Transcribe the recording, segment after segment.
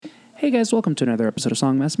Hey guys, welcome to another episode of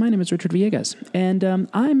Songmess. My name is Richard Villegas, and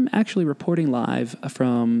I'm actually reporting live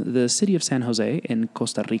from the city of San Jose in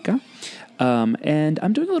Costa Rica. And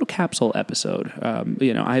I'm doing a little capsule episode.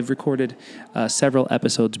 I've recorded several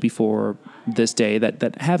episodes before this day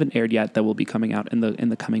that haven't aired yet, that will be coming out in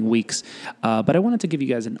the coming weeks. But I wanted to give you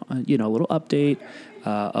guys a little update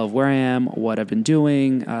of where I am, what I've been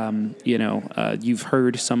doing. You've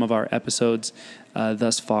heard some of our episodes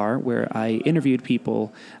thus far where I interviewed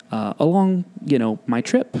people along my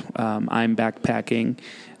trip. I'm backpacking.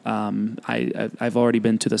 I've already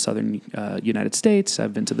been to the southern United States.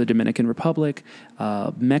 I've been to the Dominican Republic,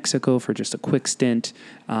 Mexico for just a quick stint,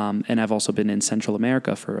 and I've also been in Central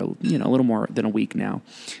America for a little more than a week now.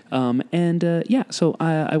 So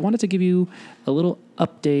I wanted to give you a little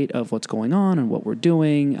update of what's going on and what we're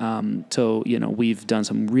doing. We've done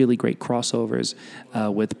some really great crossovers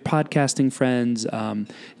with podcasting friends,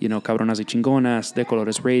 Cabronas y Chingonas, De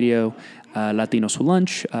Colores Radio, Latinos Who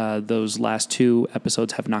Lunch. Those last two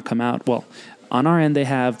episodes have not come out. Well, on our end they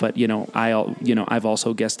have, but I've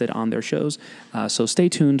also guested on their shows. So stay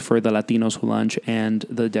tuned for the Latinos Who Lunch and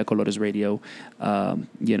the De Colores Radio,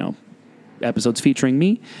 episodes featuring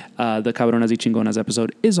me. The Cabronas y Chingonas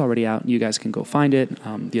episode is already out. You guys can go find it.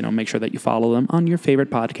 Make sure that you follow them on your favorite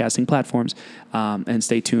podcasting platforms, and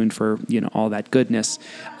stay tuned for all that goodness.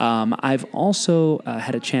 I've also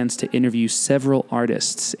had a chance to interview several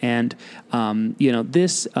artists, and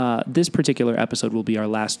this particular episode will be our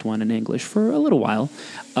last one in English for a little while.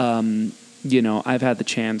 I've had the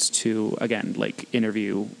chance to, again,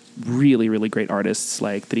 interview really, really great artists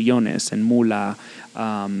like Trillones and Mula,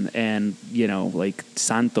 and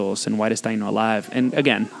Santos and Whitest I Know Alive. And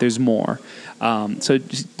again, there's more. So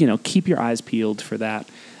just, keep your eyes peeled for that.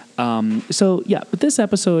 But this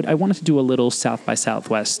episode, I wanted to do a little South by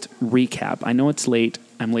Southwest recap. I know it's late.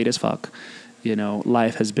 I'm late as fuck.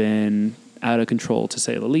 Life has been out of control, to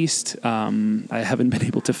say the least. I haven't been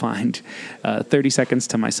able to find 30 seconds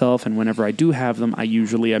to myself, and whenever I do have them,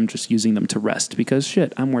 I'm just using them to rest because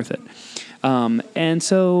shit, I'm worth it.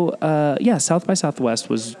 South by Southwest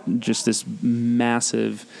was just this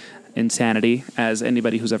massive insanity, as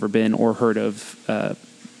anybody who's ever been or heard of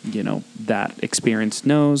that experience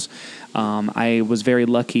knows. I was very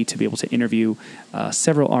lucky to be able to interview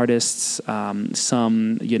several artists,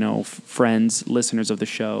 some friends, listeners of the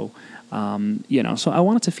show. So I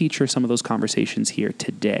wanted to feature some of those conversations here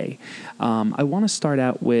today. I want to start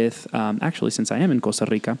out with, since I am in Costa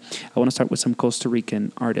Rica, I want to start with some Costa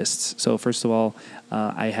Rican artists. So first of all,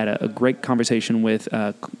 I had a great conversation with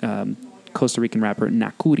Costa Rican rapper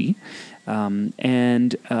Nakuri,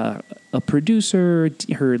 and a producer,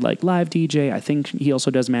 her live DJ. I think he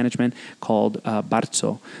also does management, called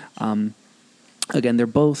Barzo. Again, they're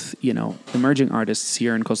both, emerging artists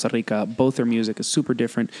here in Costa Rica. Both their music is super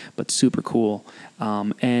different, but super cool.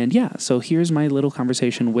 So here's my little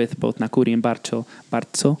conversation with both Nakuri and Barzo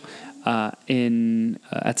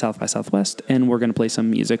at South by Southwest, and we're going to play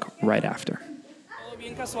some music right after.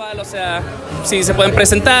 Bien casual, o sea, si se pueden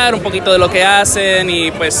presentar un poquito de lo que hacen y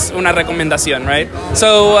pues una recomendación, right?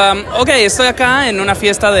 So, estoy acá en una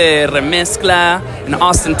fiesta de remezcla en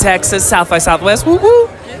Austin, Texas, South by Southwest. Woo-hoo.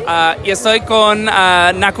 Y estoy con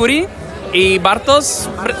Nakuri y Barzo.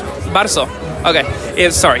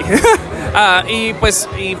 Sorry.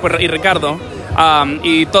 y Ricardo.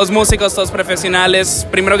 Y todos músicos, todos profesionales.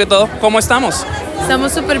 Primero que todo, ¿cómo estamos?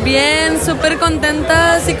 Estamos súper bien, súper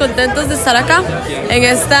contentas y contentos de estar acá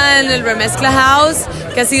en el Remezcla House,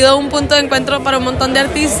 que ha sido un punto de encuentro para un montón de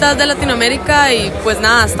artistas de Latinoamérica, y pues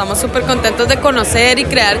nada, estamos súper contentos de conocer y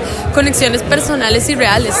crear conexiones personales y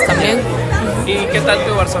reales también. ¿Y qué tal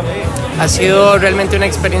tu Barzo? Ha sido realmente una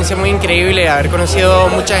experiencia muy increíble, haber conocido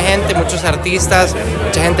mucha gente, muchos artistas,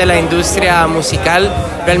 mucha gente de la industria musical.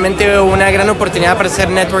 Realmente una gran oportunidad para hacer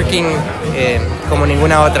networking como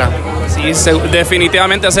ninguna otra. Sí,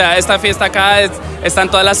 definitivamente. O sea, esta fiesta acá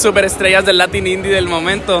están todas las superestrellas del Latin Indie del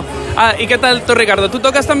momento. ¿Y qué tal tú, Ricardo? ¿Tú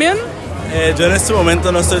tocas también? Yo en este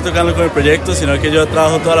momento no estoy tocando con el proyecto, sino que yo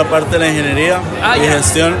trabajo toda la parte de la ingeniería y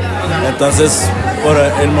gestión. Entonces, por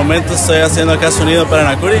el momento estoy haciendo acá sonido para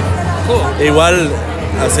Nakuri. Cool. Igual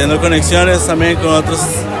haciendo conexiones también con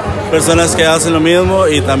otras personas que hacen lo mismo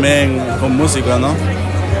y también con músicos, ¿no?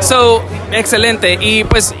 So, excelente. Y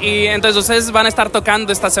entonces ustedes van a estar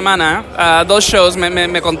tocando esta semana 2 shows,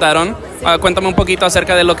 me contaron. Cuéntame un poquito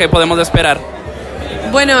acerca de lo que podemos esperar.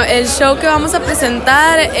 Bueno, el show que vamos a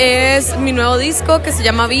presentar es mi nuevo disco que se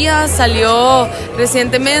llama Vía. Salió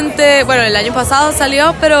recientemente, el año pasado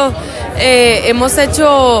salió, pero hemos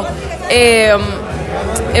hecho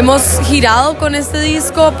hemos girado con este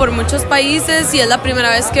disco por muchos países y es la primera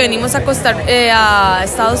vez que venimos a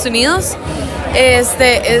Estados Unidos.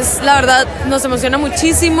 La verdad, nos emociona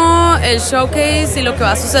muchísimo el showcase y lo que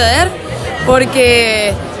va a suceder,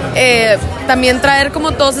 porque también traer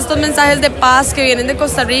como todos estos mensajes de paz que vienen de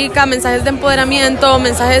Costa Rica, mensajes de empoderamiento,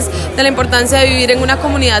 mensajes de la importancia de vivir en una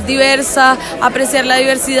comunidad diversa, apreciar la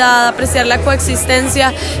diversidad, apreciar la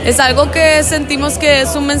coexistencia, es algo que sentimos que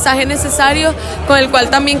es un mensaje necesario, con el cual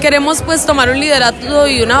también queremos pues tomar un liderato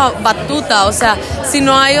y una batuta. O sea, si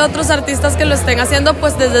no hay otros artistas que lo estén haciendo,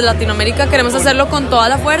 pues desde Latinoamérica queremos hacerlo con toda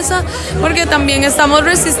la fuerza, porque también estamos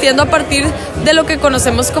resistiendo a partir de lo que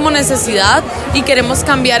conocemos como necesidad y queremos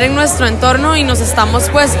cambiar en nuestro entorno, y nos estamos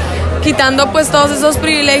pues quitando pues todos esos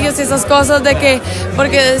privilegios y esas cosas de que,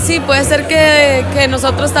 porque sí, puede ser que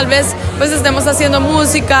nosotros tal vez pues estemos haciendo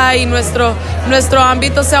música y nuestro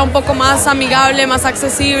ámbito sea un poco más amigable, más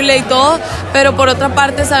accesible y todo, pero por otra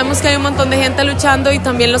parte sabemos que hay un montón de gente luchando, y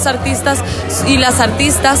también los artistas y las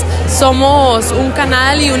artistas somos un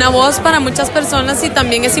canal y una voz para muchas personas, y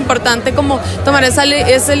también es importante como tomar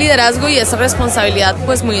ese liderazgo y esa responsabilidad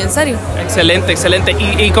pues muy en serio. Excelente, excelente.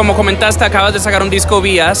 Y como comentaste, acabas de sacar un disco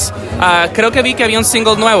Vías. Creo que vi que había un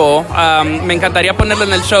single nuevo. Me encantaría ponerlo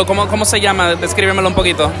en el show. ¿Cómo se llama? Descríbemelo un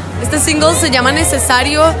poquito. Este single se llama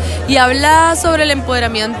Necesario y habla sobre el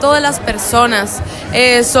empoderamiento de las personas,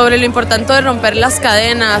 sobre lo importante de romper las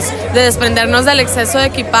cadenas, de desprendernos del exceso de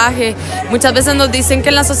equipaje. Muchas veces nos dicen que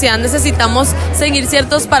en la sociedad necesitamos seguir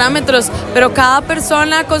ciertos parámetros, pero cada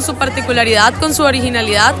persona con su particularidad, con su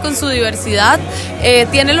originalidad, con su diversidad,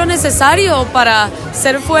 tiene lo necesario para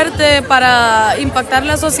ser fuerte, para impactar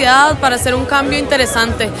la sociedad, para hacer un cambio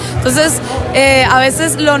interesante. Entonces, a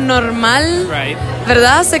veces lo normal,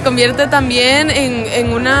 ¿verdad?, se convierte también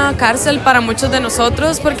en una cárcel para muchos de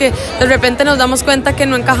nosotros, porque de repente nos damos cuenta que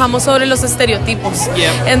no encajamos sobre los estereotipos.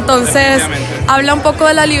 Entonces, habla un poco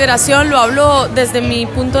de la liberación, lo hablo desde mi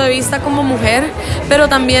punto de vista como mujer, pero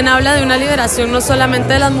también habla de una liberación no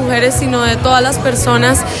solamente de las mujeres, sino de todas las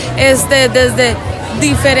personas, desde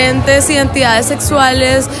diferentes identidades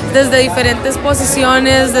sexuales, desde diferentes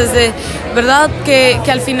posiciones, desde, ¿verdad?, que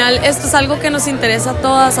al final esto es algo que nos interesa a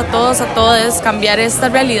todas, a todos, a todas, cambiar esta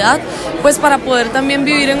realidad, pues para poder también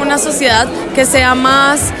vivir en una sociedad que sea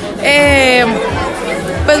más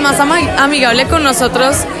pues más amigable con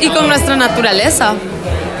nosotros y con nuestra naturaleza.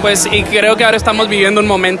 Pues, y creo que ahora estamos viviendo un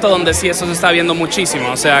momento donde sí eso se está viendo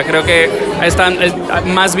muchísimo. O sea, creo que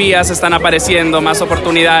más vías están apareciendo, más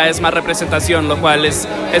oportunidades, más representación, lo cual es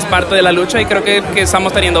parte de la lucha, y creo que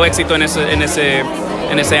estamos teniendo éxito en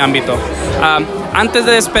ese ámbito. Antes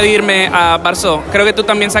de despedirme, Barso, creo que tú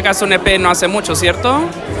también sacaste un EP no hace mucho, ¿cierto?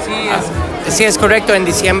 Sí, es correcto. En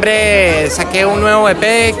diciembre saqué un nuevo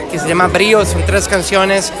EP que se llama Brío. Son 3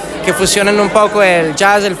 canciones que fusionan un poco el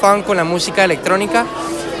jazz, el funk con la música electrónica.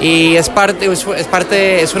 Y es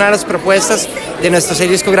una de las propuestas de nuestro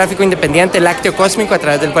sello discográfico independiente, Lácteo Cósmico, a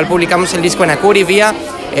través del cual publicamos el disco Anacuri, Vía,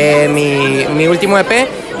 mi último EP,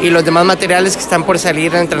 y los demás materiales que están por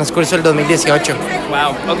salir en el transcurso del 2018.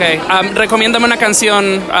 Wow, ok. Recomiéndame una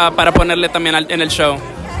canción para ponerle también en el show.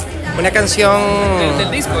 Una canción del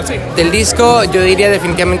disco, sí. Del disco, yo diría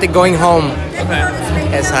definitivamente Going Home.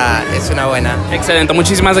 Okay. Esa es una buena. Excelente,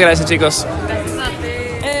 muchísimas gracias, chicos.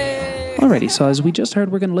 Alrighty, so as we just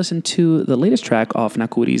heard, we're going to listen to the latest track off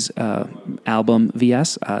Nakuri's album,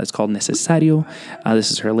 Vías. It's called Necesario.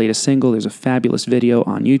 This is her latest single. There's a fabulous video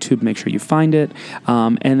on YouTube. Make sure you find it.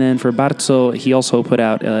 And then for Barzo, he also put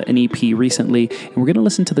out an EP recently, and we're going to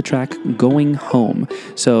listen to the track Going Home.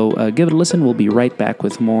 So give it a listen. We'll be right back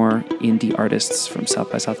with more indie artists from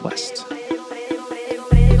South by Southwest.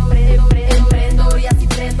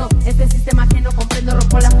 Este sistema que no comprendo,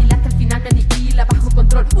 rompo las filas que al final me aniquila bajo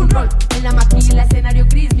control. Un rol en la maquila, escenario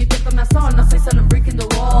gris, mi piel tornasol. No soy solo un brick in the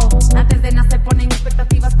wall. Antes de nacer ponen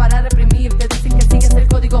expectativas para reprimir. Te dicen que sigues el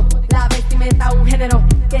código, la vestimenta, un género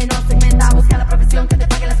que no segmenta. Busca la profesión que te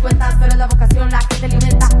pague las cuentas, pero es la vocación la que te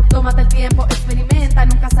alimenta. Tómate el tiempo, experimenta,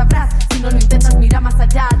 nunca sabrás si no lo intentas. Mira más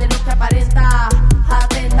allá de lo que aparenta.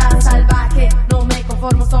 Atenta, salvaje, no me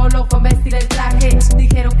conformo solo con vestir el traje.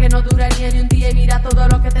 Dijeron que no duraría ni un día y mira todo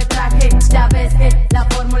lo que te traje. Ya ves que la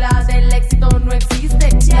fórmula del éxito no existe,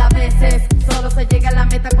 y a veces solo se llega a la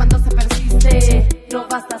meta cuando se persiste. No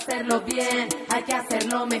basta hacerlo bien, hay que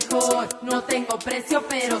hacerlo mejor. No tengo precio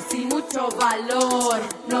pero sí mucho valor.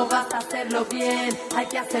 No basta hacerlo bien, hay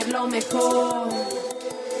que hacerlo mejor.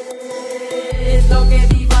 Es lo que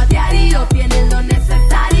vivo a diario, tienes lo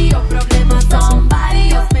necesario. Problemas son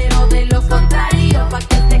varios, pero de lo contrario, pa'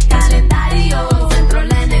 que este calendario centro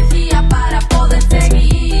la energía para poder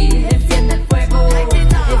seguir. Enciende el fuego,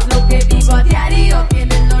 es lo que vivo a diario.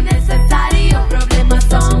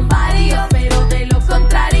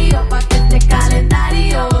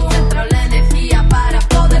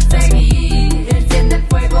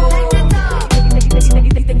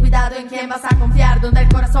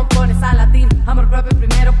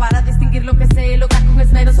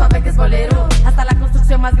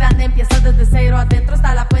 empieza desde cero, adentro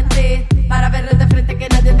está la fuente. Para verlo de frente que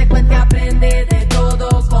nadie te cuente, aprende de todo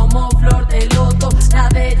como flor de loto. La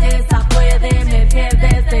belleza puede emerger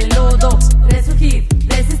desde el lodo. Resurgir,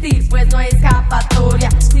 resistir, pues no hay escapatoria.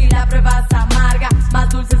 Si la prueba es amarga, más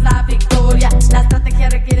dulce es la victoria. La estrategia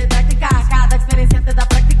requiere táctica, cada experiencia te da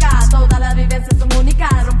práctica. Todas las vivencias son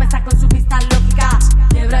únicas, rompe esa con su vista lógica.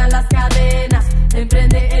 Quiebra las cadenas,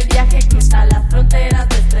 emprende el viaje, cruza las fronteras,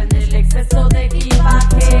 desprende el exceso de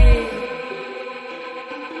equipaje.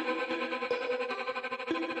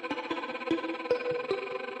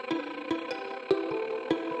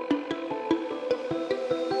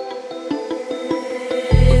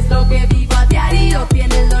 Es lo que vivo a diario,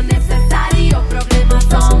 tienes lo necesario. Problemas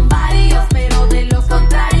son varios, pero de lo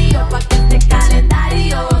contrario, pa' que este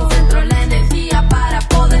calendario concentro la energía para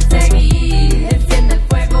poder seguir. Enciende el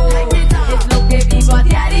fuego, es lo que vivo a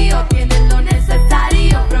diario, tienes lo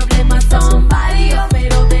necesario. Problemas son varios,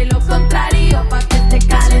 pero de lo contrario, pa' que este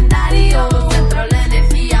calendario concentro la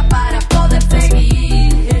energía para poder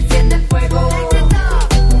seguir. Enciende el fuego.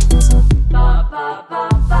 Pa, pa, pa,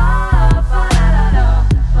 pa, pa, la, la, la.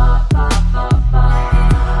 Pa, pa, pa,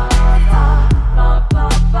 pa.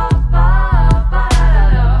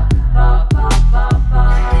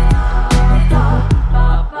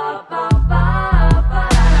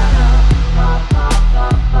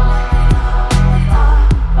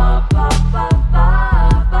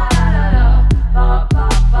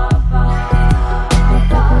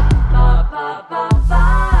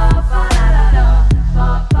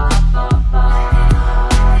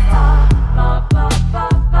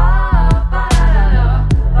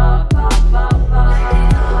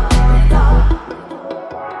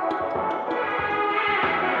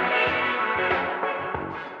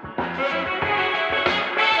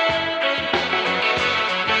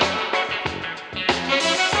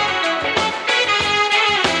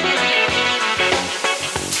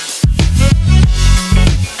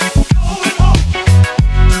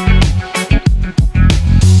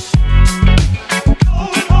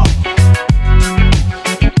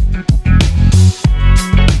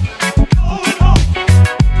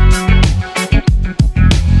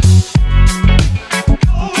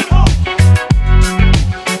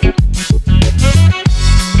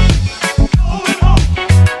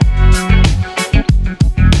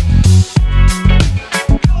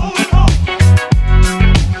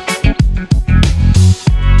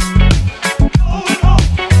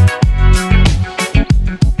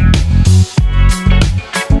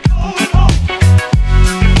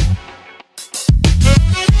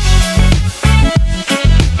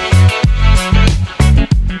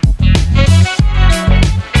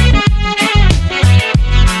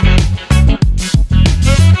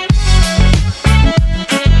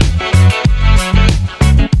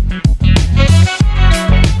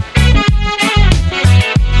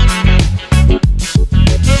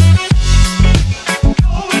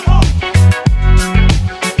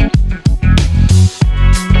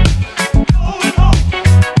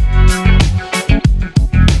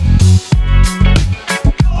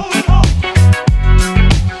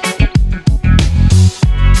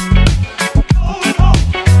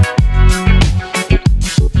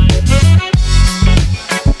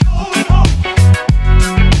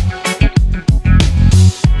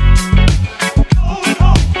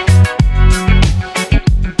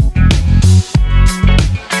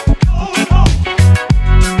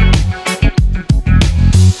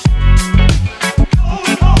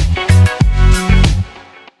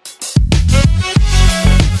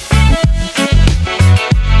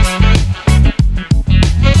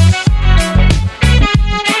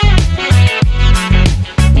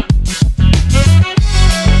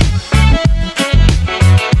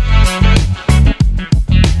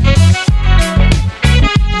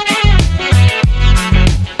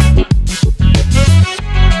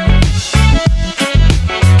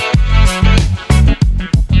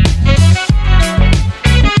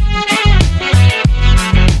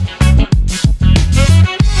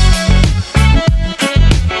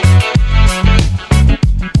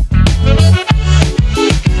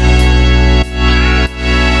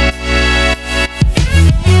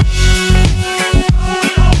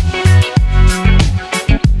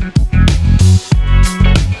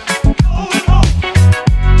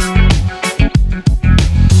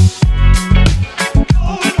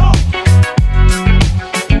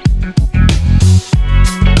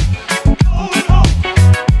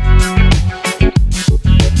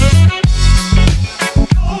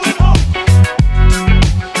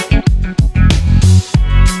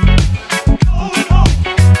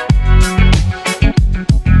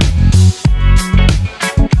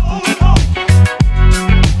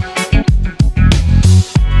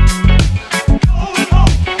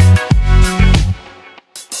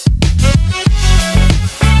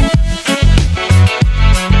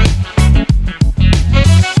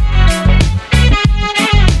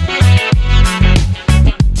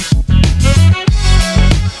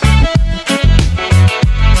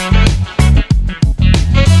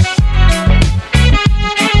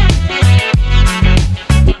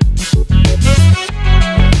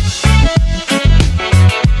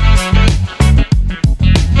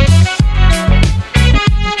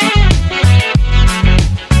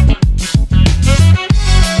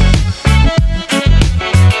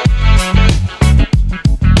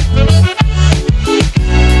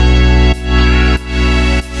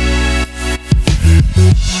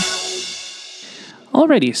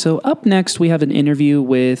 Alrighty, so up next we have an interview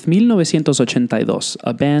with 1982,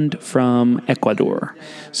 a band from Ecuador.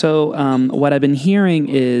 So what I've been hearing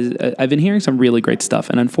is, I've been hearing some really great stuff,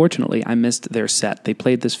 and unfortunately I missed their set. They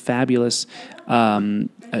played this fabulous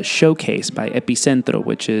showcase by Epicentro,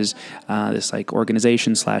 which is this like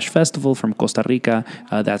organization / festival from Costa Rica.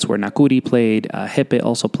 That's where Nakuri played. Jepe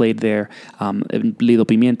also played there. Lido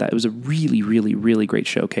Pimienta. It was a really, really, really great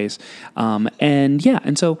showcase. And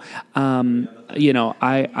so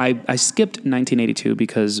I skipped 1982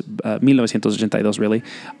 because 1982 really,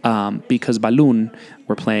 because Balloon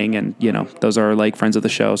were playing, and those are like friends of the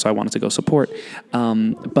show, so I wanted to go support.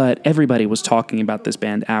 But everybody was talking about this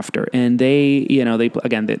band after, and they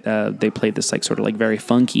played this like sort of like very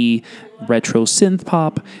funky retro synth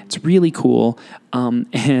pop. It's really cool.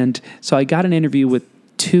 And so I got an interview with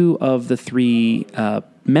 2 of the 3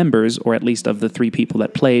 members, or at least of the 3 people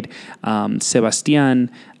that played. Sebastian,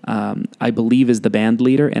 I believe, is the band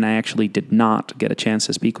leader, and I actually did not get a chance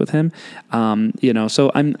to speak with him.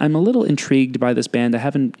 So I'm a little intrigued by this band. I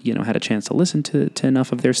haven't had a chance to listen to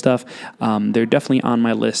enough of their stuff. They're definitely on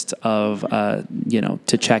my list of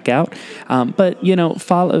to check out. But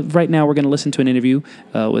right now we're going to listen to an interview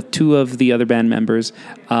with 2 of the other band members.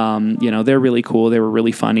 They're really cool. They were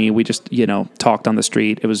really funny. We just talked on the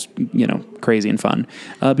street. It was crazy and fun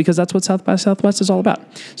because that's what South by Southwest is all about.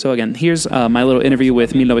 So again, here's my little interview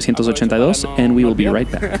with 1982, and we will be right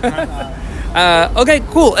back. Ok,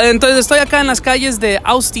 cool. Entonces estoy acá en las calles de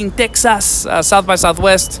Austin, Texas, South by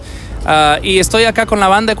Southwest, y estoy acá con la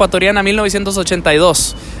banda ecuatoriana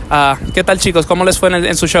 1982. ¿Qué tal, chicos? ¿Cómo les fue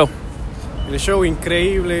en su show? El show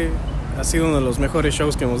increíble, ha sido uno de los mejores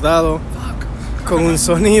shows que hemos dado, con un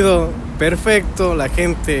sonido perfecto, la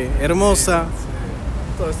gente hermosa.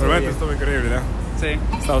 Realmente estuvo increíble, ¿no? Sí.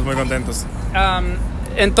 Estamos muy contentos.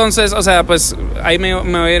 Entonces, o sea, pues ahí me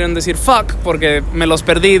oyeron decir fuck porque me los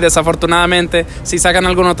perdí desafortunadamente. Si sacan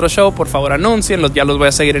algún otro show, por favor anúncienlos, ya los voy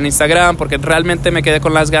a seguir en Instagram porque realmente me quedé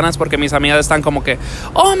con las ganas porque mis amigas están como que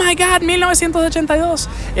oh my god, 1982.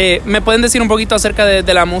 ¿Me pueden decir un poquito acerca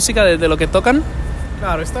de la música, de lo que tocan?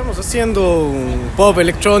 Claro, estamos haciendo un pop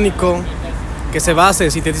electrónico que se basa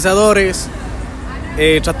en sintetizadores.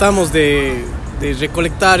 Tratamos de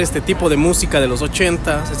recolectar este tipo de música de los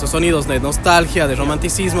 80, estos sonidos de nostalgia, de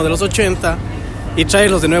romanticismo de los 80, y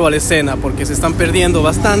traerlos de nuevo a la escena, porque se están perdiendo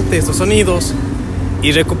bastante estos sonidos,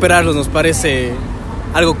 y recuperarlos nos parece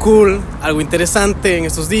algo cool, algo interesante en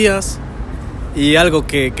estos días, y algo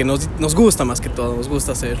que nos gusta más que todo, nos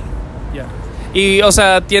gusta hacer. Yeah. Y, o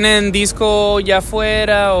sea, ¿tienen disco ya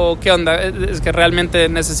afuera o qué onda? Es que realmente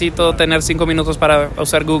necesito tener 5 minutos para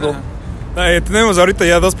usar Google. Tenemos ahorita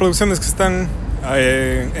ya 2 producciones que están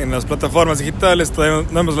en las plataformas digitales. Todavía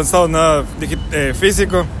no hemos lanzado nada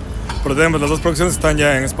físico, pero tenemos las 2 producciones, están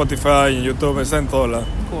ya en Spotify, en YouTube, está en todo lado.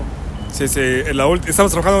 Cool. Sí,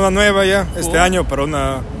 estamos trabajando en una nueva ya este año, pero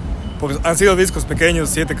porque han sido discos pequeños,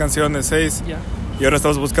 7 canciones, 6, y ahora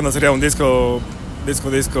estamos buscando hacer ya un disco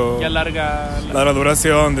ya larga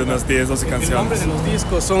duración de unas 10, 12 canciones. El nombre de los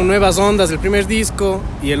discos son Nuevas Ondas, el primer disco,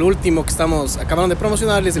 y el último que estamos acabando de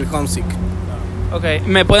promocionar es el Homesick. Ok,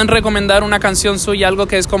 ¿me pueden recomendar una canción suya, algo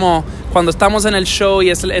que es como cuando estamos en el show y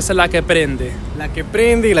es la que prende? La que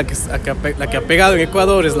prende y la que ha pegado en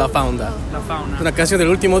Ecuador es La Fauna. La Fauna. Es una canción del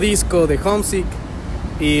último disco de Homesick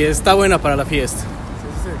y está buena para la fiesta.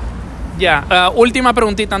 Ya, última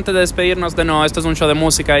preguntita antes de despedirnos. De nuevo, esto es un show de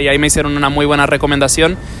música y ahí me hicieron una muy buena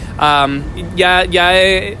recomendación. En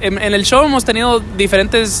el show hemos tenido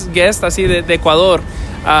diferentes guests así de Ecuador.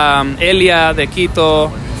 Elia de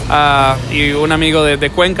Quito, y un amigo de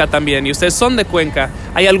Cuenca también, y ustedes son de Cuenca.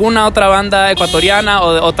 ¿Hay alguna otra banda ecuatoriana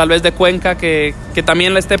o tal vez de Cuenca que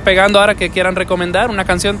también le esté pegando ahora, que quieran recomendar una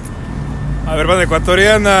canción? A ver, banda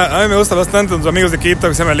ecuatoriana, a mí me gusta bastante, nuestros amigos de Quito,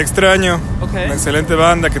 que se llama El Extraño. Okay. Una excelente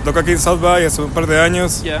banda que toca aquí en South By hace un par de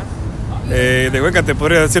años. Yeah. De Cuenca te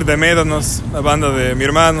podría decir de Médanos, la banda de mi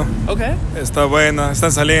hermano. Okay. Está buena,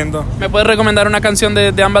 están saliendo. ¿Me puedes recomendar una canción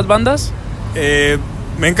de ambas bandas?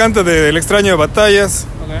 Me encanta de El Extraño, Batallas,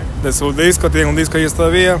 de su disco, tienen un disco ellos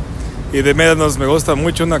todavía. Y de Médanos me gusta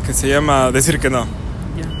mucho una que se llama Decir que no.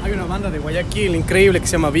 Yeah. Hay una banda de Guayaquil increíble que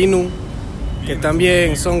se llama Vinu, que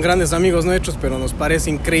también son grandes amigos nuestros, pero nos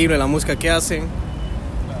parece increíble la música que hacen.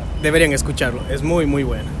 Deberían escucharlo, es muy muy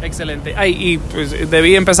buena. Excelente. Y pues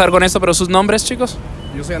debí empezar con esto, pero sus nombres, chicos.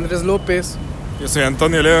 Yo soy Andrés López. Yo soy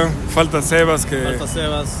Antonio León. Falta Sebas,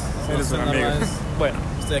 Eres un amigo. Bueno,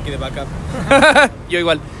 estoy aquí de backup. Yo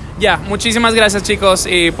igual. Ya, muchísimas gracias, chicos.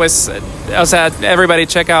 Y pues, o sea, everybody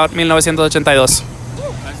check out 1982.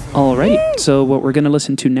 All right, so what we're going to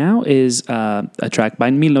listen to now is a track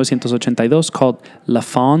by 1982 called La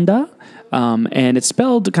Fonda. And it's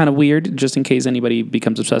spelled kind of weird, just in case anybody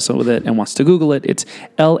becomes obsessed with it and wants to Google it. It's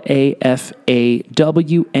LAFAWNDAH,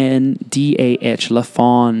 La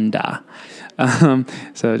Fonda.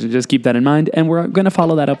 So just keep that in mind. And we're going to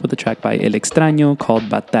follow that up with a track by El Extraño called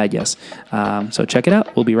Batallas. So check it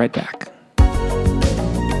out. We'll be right back.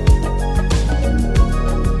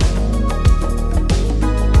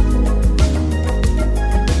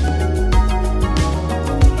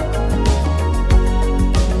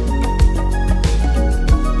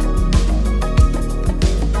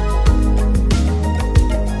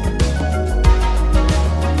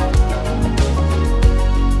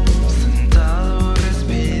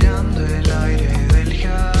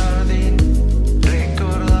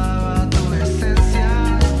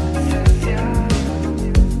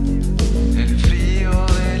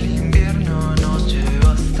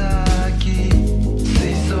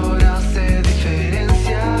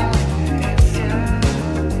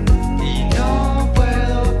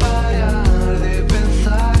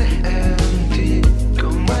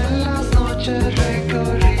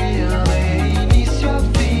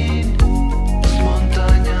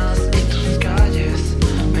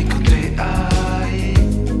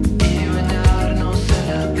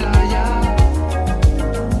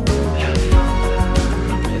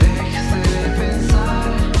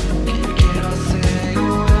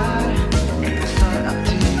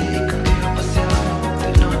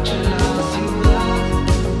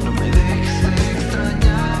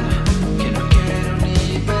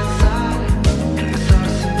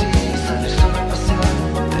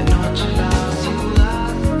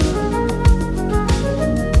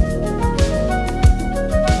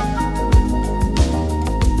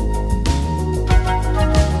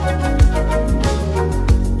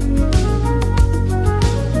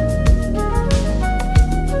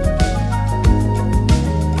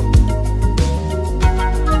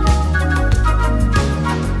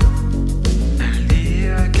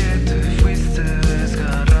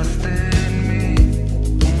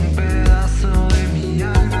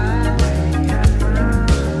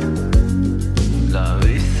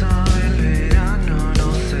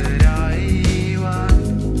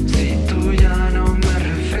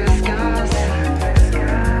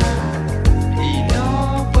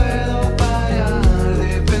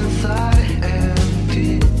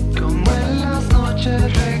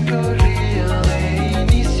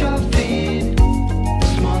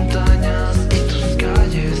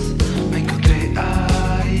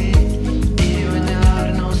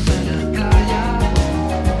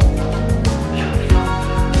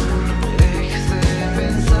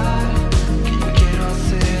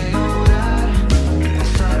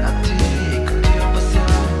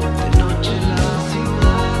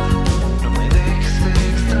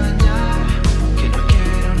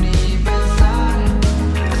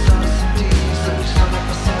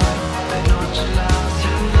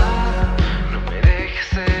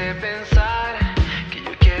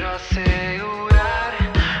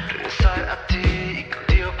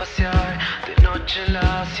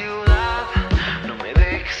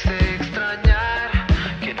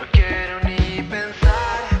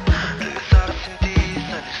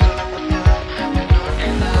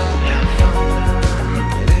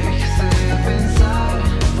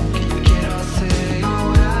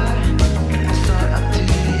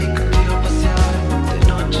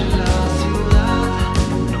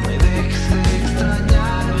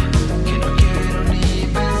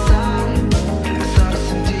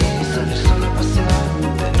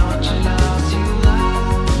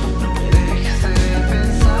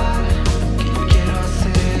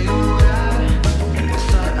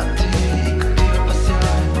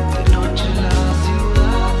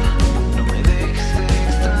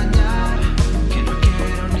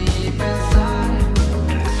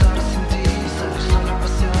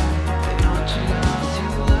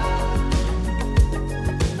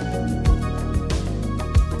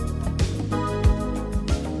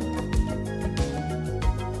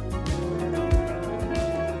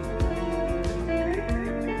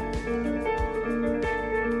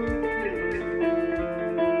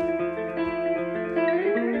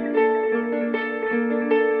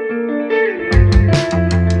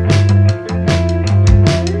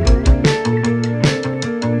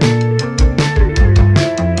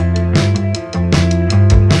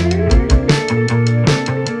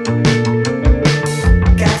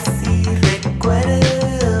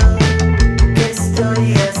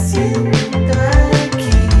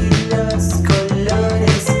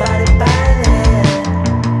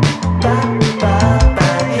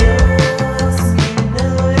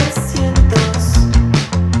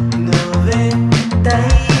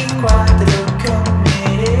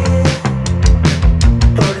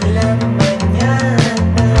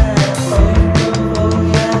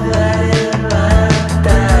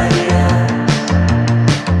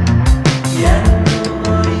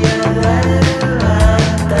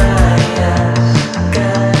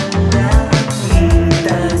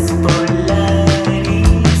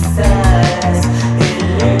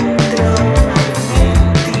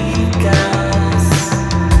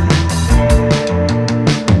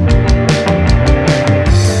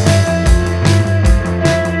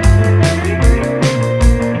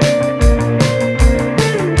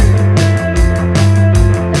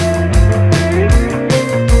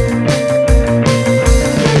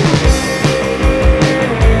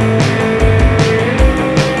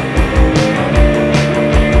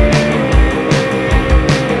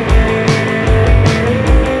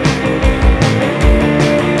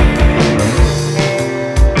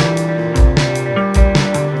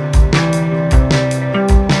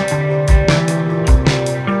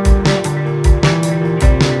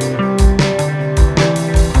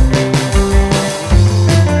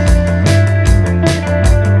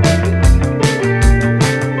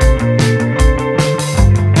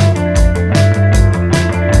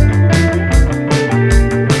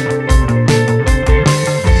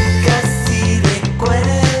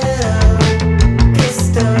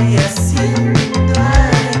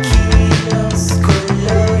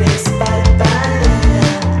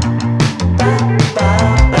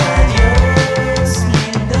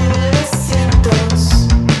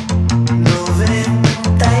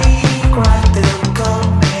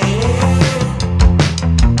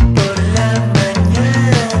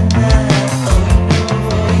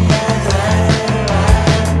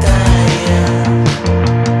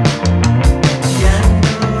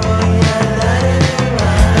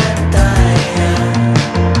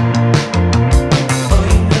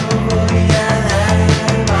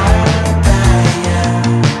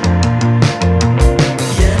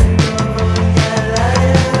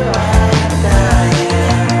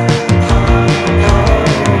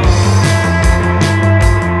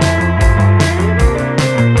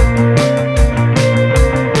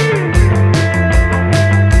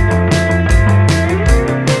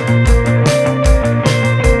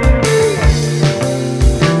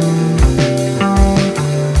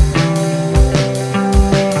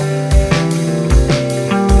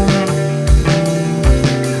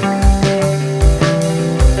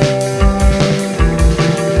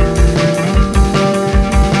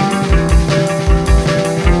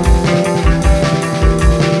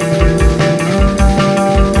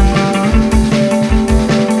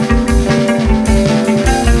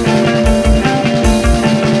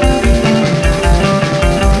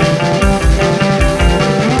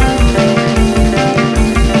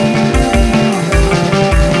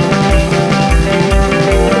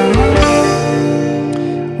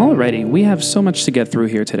 We have so much to get through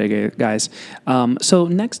here today, guys. So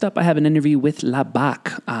next up, I have an interview with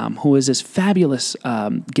Labac, who is this fabulous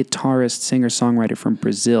guitarist, singer, songwriter from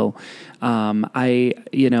Brazil.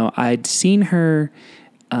 I'd seen her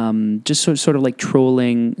just sort of like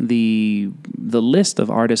trolling the list of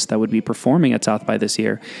artists that would be performing at South by this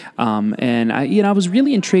year, and I was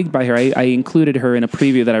really intrigued by her. I included her in a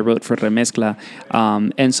preview that I wrote for Remezcla,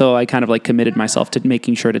 and so I kind of like committed myself to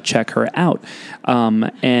making sure to check her out,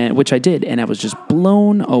 and which I did, and I was just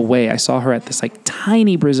blown away. I saw her at this like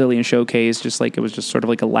tiny Brazilian showcase, just like it was just sort of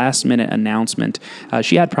like a last minute announcement.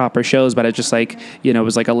 She had proper shows, but I just like it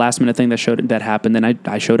was like a last minute thing that happened, and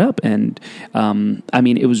I showed up, and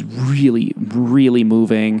it was really, really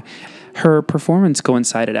moving. Her performance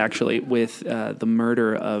coincided actually with the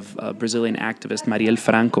murder of Brazilian activist Marielle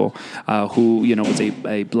Franco, who was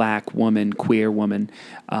a black woman, queer woman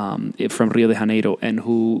from Rio de Janeiro, and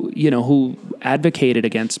who advocated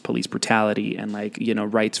against police brutality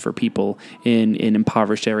and rights for people in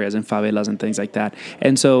impoverished areas and favelas and things like that.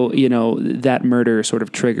 And so that murder sort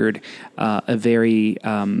of triggered a very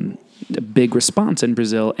big response in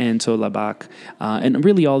Brazil, and so Labac and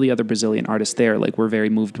really all the other Brazilian artists there were very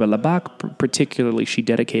moved by Labac. Particularly, she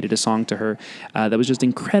dedicated a song to her that was just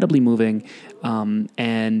incredibly moving,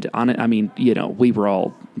 and on it, we were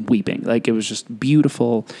all weeping. It was just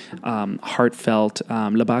beautiful, heartfelt.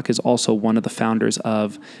 Labac is also one of the founders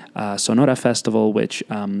of Sonora Festival, which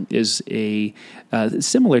is a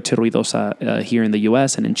similar to Ruidosa here in the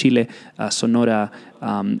U.S. and in Chile. Sonora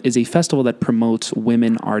is a festival that promotes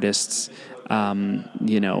women artists, and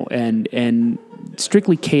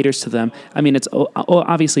strictly caters to them. It's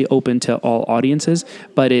obviously open to all audiences,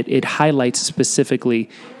 but it highlights specifically,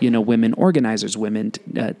 women organizers, women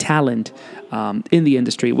talent in the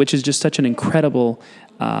industry, which is just such an incredible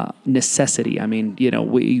necessity.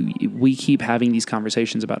 We keep having these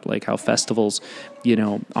conversations about how festivals,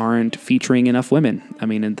 aren't featuring enough women.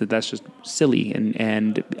 And that's just silly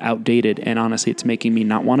and outdated. And honestly, it's making me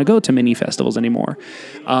not want to go to many festivals anymore.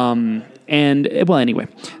 Anyway,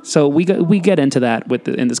 so we get into that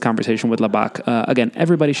in this conversation with Labac. Again,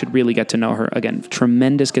 everybody should really get to know her. Again,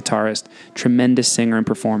 tremendous guitarist, tremendous singer and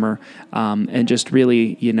performer, and just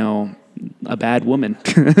really, a bad woman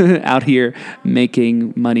out here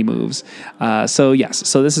making money moves. So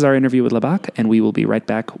this is our interview with Labac, and we will be right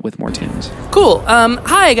back with more tunes. Cool.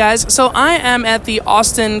 Hi, guys. So I am at the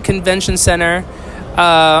Austin Convention Center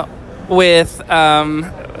with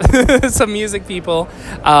some music people,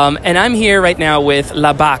 and I'm here right now with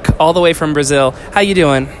Labac, all the way from Brazil. How you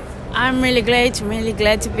doing? I'm really glad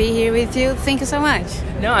to be here with you. Thank you so much.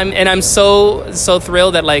 No, I'm so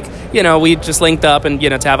thrilled that we just linked up and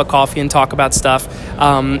to have a coffee and talk about stuff.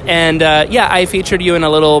 I featured you in a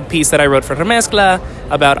little piece that I wrote for Remezcla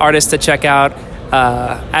about artists to check out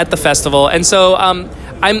at the festival. And so I'm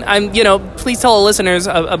please tell the listeners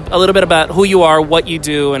a little bit about who you are, what you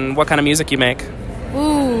do, and what kind of music you make.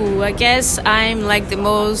 Ooh, I guess I'm like the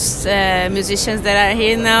most musicians that are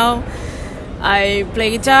here now. I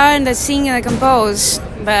play guitar and I sing and I compose,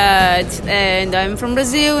 and I'm from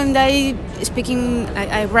Brazil, and I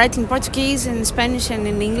write in Portuguese and Spanish and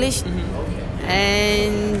in English,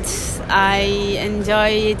 and I enjoy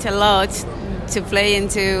it a lot to play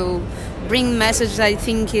and to bring messages. I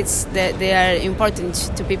think that they are important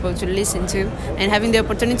to people to listen to, and having the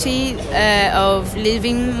opportunity of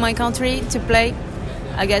leaving my country to play.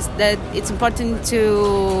 I guess that it's important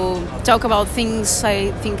to talk about things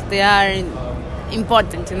I think they are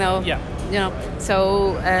important, Yeah.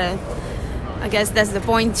 So I guess that's the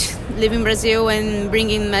point, leaving Brazil and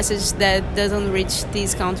bringing message that doesn't reach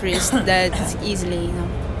these countries that easily,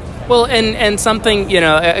 Well, and something,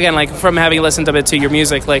 again, from having listened a bit to your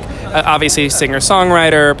music, obviously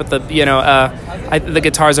singer-songwriter, but the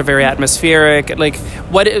guitars are very atmospheric.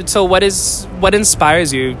 What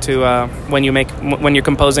inspires you to when you're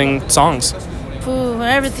composing songs? For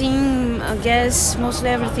everything, I guess, mostly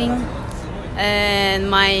everything.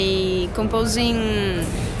 And my composing,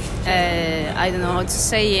 I don't know how to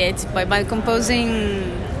say it, but my composing...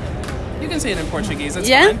 You can say it in Portuguese. That's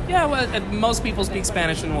yeah? fine. Yeah, well, most people speak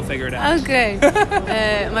Spanish and we'll figure it out. Okay.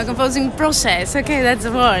 My composing process. Okay, that's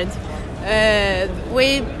the word.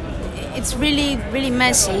 It's really, really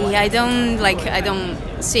messy. I don't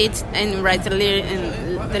sit and write the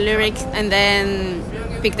lyric and then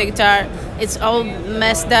pick the guitar. It's all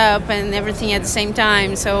messed up and everything at the same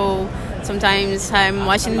time. So sometimes I'm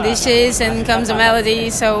washing dishes and comes a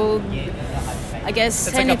melody. So I guess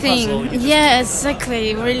it's anything. Like a puzzle. Yeah,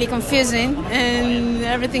 exactly. Really confusing, and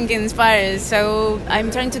everything inspires. So I'm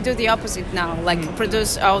trying to do the opposite now, like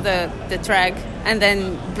produce all the track and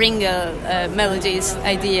then bring melodies,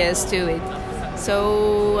 ideas to it.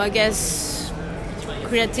 So I guess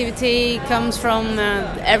creativity comes from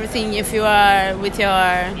everything if you are with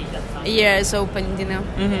your ears open, you know.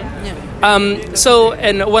 Mm-hmm. Yeah. So,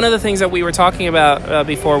 and one of the things that we were talking about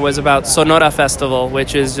before was about Sonora Festival,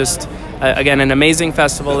 which is just, again, an amazing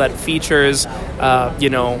festival that features,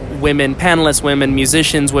 women, panelists, women,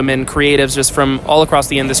 musicians, women, creatives, just from all across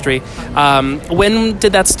the industry. When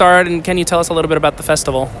did that start, and can you tell us a little bit about the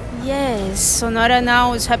festival? Yes, Sonora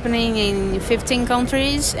now is happening in 15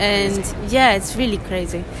 countries, and yeah, it's really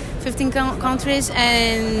crazy. 15 countries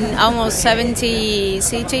and almost 70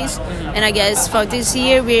 cities, and I guess for this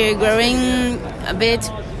year we're growing a bit,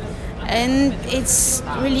 and it's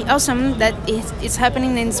really awesome that it's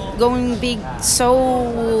happening and it's going big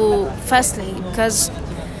so fastly, because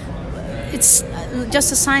it's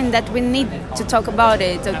just a sign that we need to talk about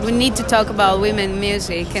it, that we need to talk about women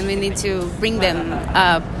music, and we need to bring them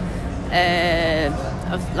up.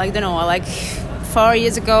 Like 4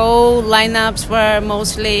 years ago, lineups were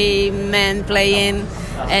mostly men playing,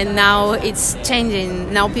 and now it's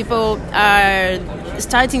changing. Now people are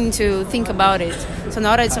starting to think about it.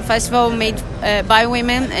 Sonora is a festival made by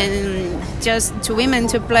women and just to women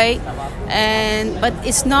to play, but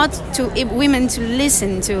it's not to women to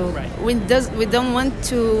listen to. We don't want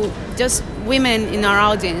to just women in our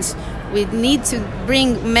audience. We need to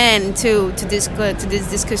bring men to this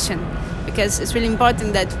discussion, because it's really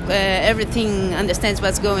important that everything understands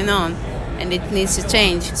what's going on, and it needs to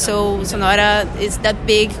change. So Sonora is that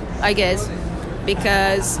big, I guess,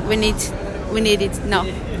 because we need it now.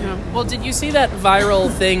 Well, did you see that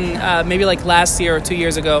viral thing maybe like last year or 2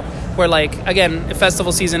 years ago, where like, again, the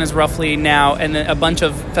festival season is roughly now, and a bunch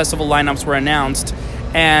of festival lineups were announced,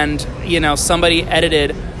 and somebody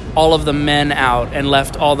edited all of the men out and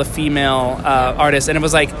left all the female artists, and it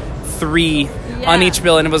was like 3 on each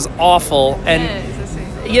bill, and it was awful. And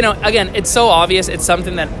again, it's so obvious. It's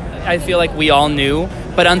something that I feel like we all knew,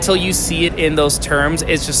 but until you see it in those terms,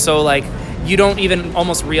 it's just so like you don't even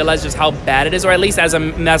almost realize just how bad it is, or at least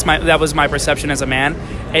that was my perception as a man.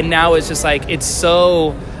 And now it's just like it's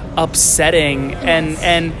so upsetting,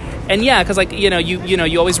 and yeah, because like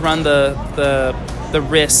you always run the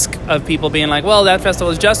risk of people being like, well, that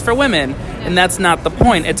festival is just for women, and that's not the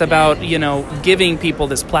point. It's about giving people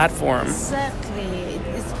this platform. Exactly.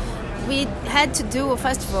 We had to do a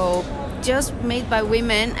festival just made by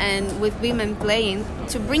women and with women playing,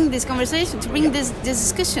 to bring this conversation, to bring this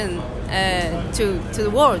discussion to the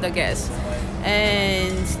world, I guess.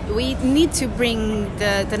 And we need to bring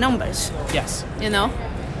the numbers. Yes. And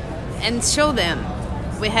show them.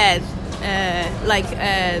 We had a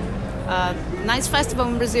nice festival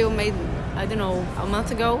in Brazil made, I don't know, a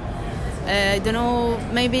month ago.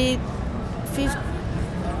 Maybe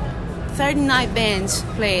 39 bands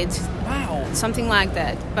played. Wow. Something like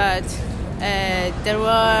that. But there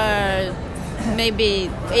were maybe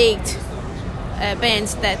 8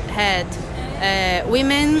 bands that had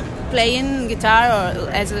women playing guitar, or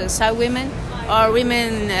as a side women, or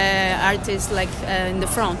women artists like in the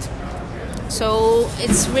front. So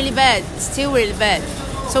it's really bad, still really bad.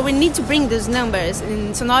 So we need to bring those numbers,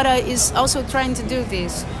 and Sonora is also trying to do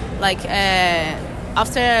this. Like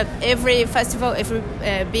after every festival, every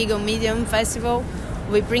big or medium festival,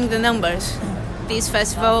 we bring the numbers. This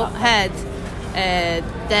festival had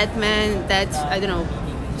that man, that, I don't know,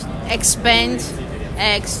 X band,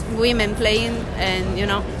 X women playing,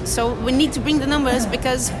 and so we need to bring the numbers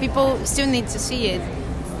because people still need to see it,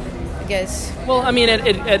 I guess. Well, I mean,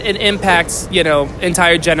 it impacts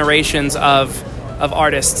entire generations of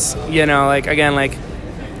artists. Like, again, like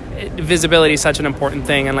visibility is such an important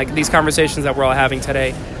thing, and like these conversations that we're all having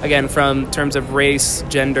today, again, from terms of race,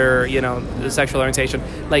 gender, the sexual orientation,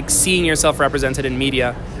 like seeing yourself represented in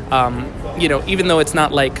media, even though it's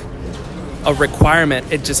not like a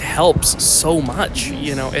requirement, it just helps so much.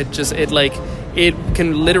 It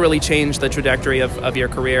can literally change the trajectory of your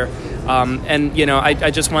career.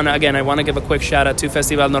 I just want to, I want to give a quick shout out to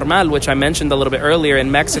Festival Normal, which I mentioned a little bit earlier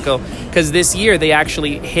in Mexico, because this year they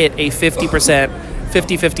actually hit a 50%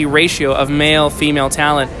 ratio of male-female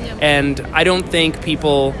talent. And I don't think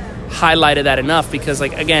people highlighted that enough, because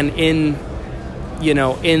like, again, in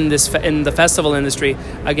the festival industry,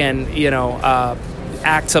 again,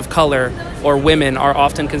 acts of color or women are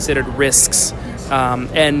often considered risks.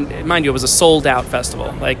 And mind you, it was a sold-out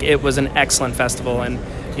festival. Like, it was an excellent festival, and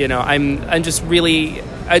I'm just really,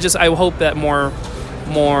 I hope that more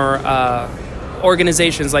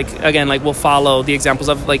organizations like we'll follow the examples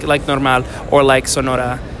of like Normal or like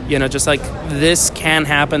Sonora, just like this can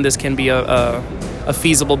happen, this can be a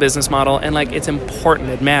feasible business model, and like it's important,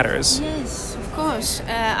 it matters. Yes, of course.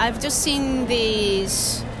 I've just seen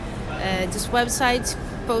this website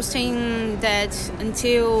posting that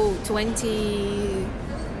until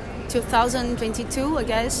 2022, I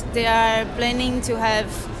guess, they are planning to have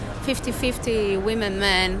 50-50 women,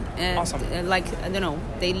 men. Awesome. Like, I don't know,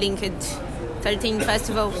 they linked 13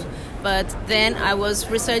 festivals. But then I was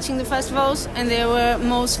researching the festivals, and they were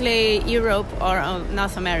mostly Europe or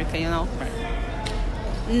North America, Right.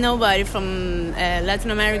 Nobody from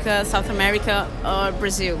Latin America, South America, or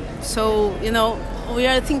Brazil. So, we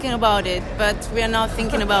are thinking about it, but we are not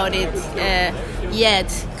thinking about it yet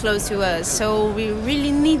close to us. So we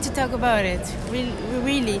really need to talk about it,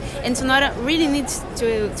 really. And Sonora really needs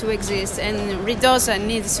to exist, and Ruidosa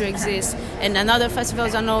needs to exist, and another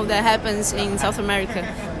festivals I know that happens in South America.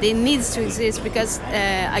 They need to exist because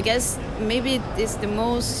I guess maybe it's the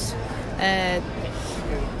most,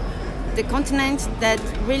 the continent that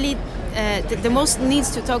really the most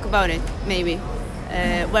needs to talk about it, maybe.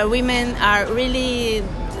 Where women are really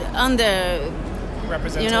under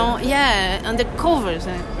represented. Under covers,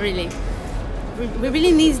 really. We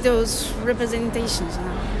really need those representations.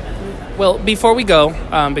 Well, before we go,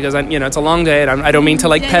 because it's a long day, and I don't mean to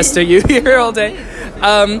pester you here all day,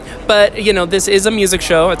 but this is a music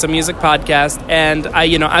show. It's a music podcast, and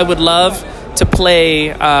I would love to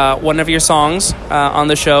play one of your songs on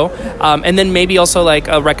the show, and then maybe also like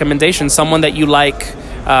a recommendation, someone that you like.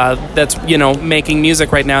 That's making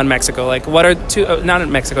music right now in Mexico. Like, what are not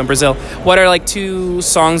in Mexico, in Brazil, what are like two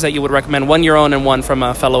songs that you would recommend, one your own and one from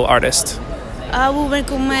a fellow artist? I will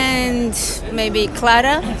recommend maybe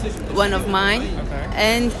Clara, one of mine. Okay.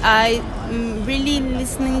 And I'm really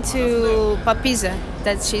listening to Papisa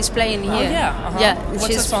that she's playing here. Oh, yeah. Uh-huh. Yeah.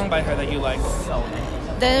 What's a song by her that you like?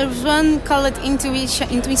 There's one called Intuition.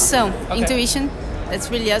 Okay. Intuition. That's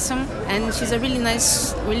really awesome, and she's a really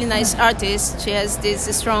nice artist. She has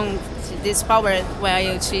this power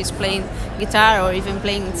while she's playing guitar or even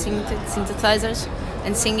playing synthesizers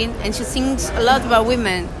and singing. And she sings a lot about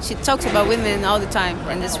women. She talks about women all the time,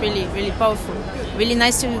 and it's really, really powerful. Really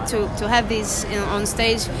nice to have this on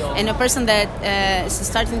stage, and a person that is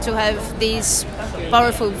starting to have this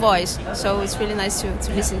powerful voice. So it's really nice to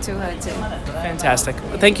listen to her too. Fantastic.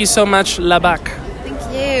 Thank you so much, Labac. Thank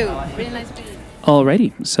you. Really nice to meet you.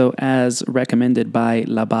 Alrighty, so as recommended by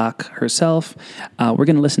Labac herself, we're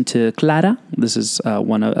going to listen to Clara. This is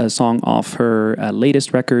a song off her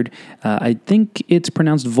latest record. I think it's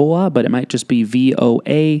pronounced Voa, but it might just be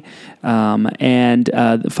VOA. And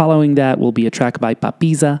following that will be a track by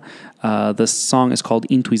Papisa. The song is called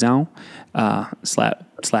Intuição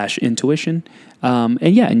 / Intuition.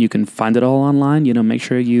 And you can find it all online. Make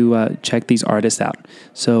sure you check these artists out.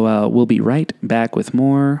 So we'll be right back with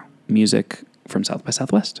more music from South by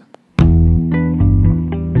Southwest.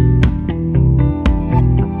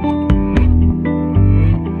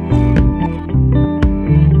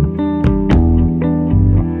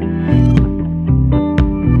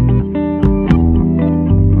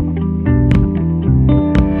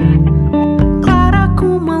 Clara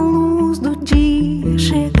como a luz do dia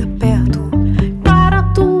chega perto, para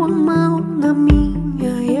tua mão na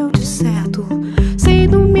minha eu disserto, sei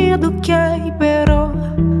do medo que liberou.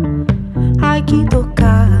 Ai que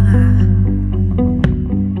tocar.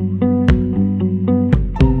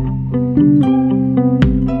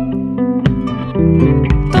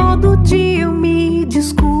 Todo dia eu me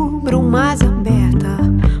descubro mais aberta,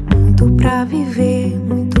 muito pra viver,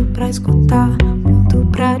 muito pra escutar, muito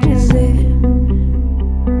pra dizer.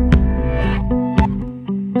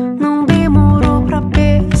 Não demorou pra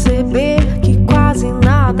perceber que quase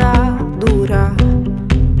nada dura.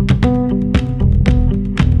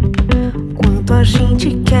 Quanto a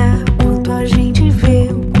gente quer, quanto a gente vê,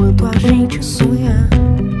 o quanto a gente sonha.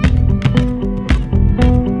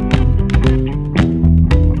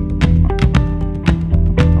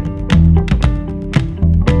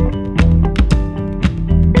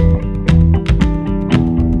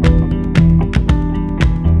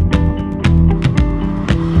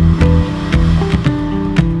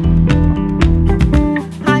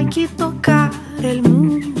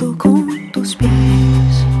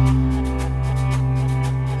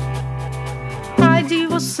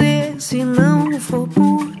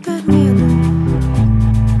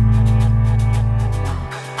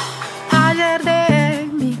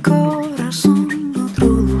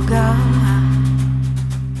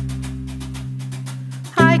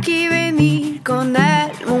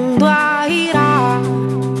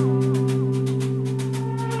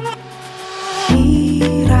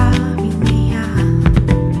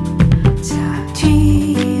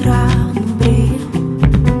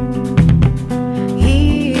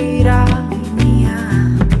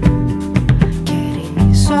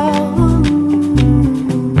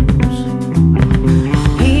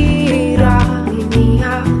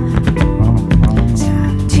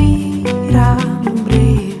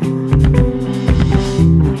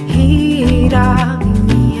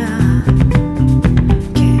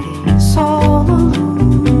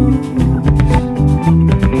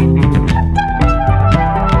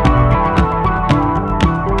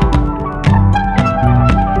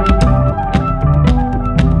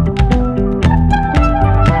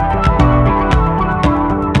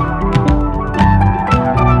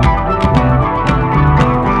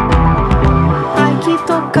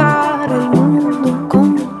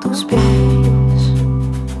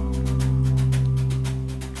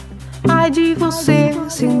 Ai de você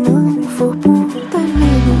se não for por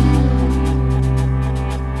termino.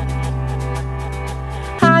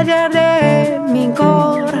 Ai de arder mi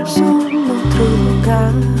corazón en otro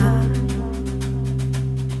lugar.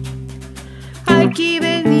 Hay que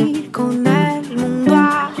venir con el mundo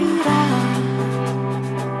a girar.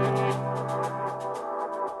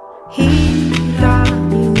 Gira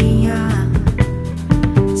mi mía,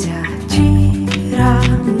 se gira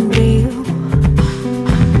mi brillo.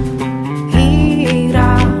 Gira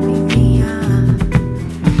mi mía,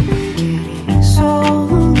 quiere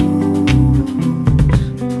solo luz.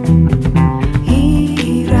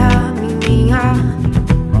 Gira mi mía,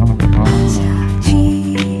 se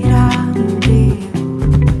gira mi brillo.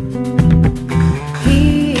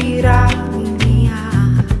 Gira mi mía,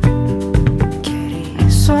 quiere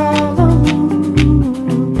solo luz.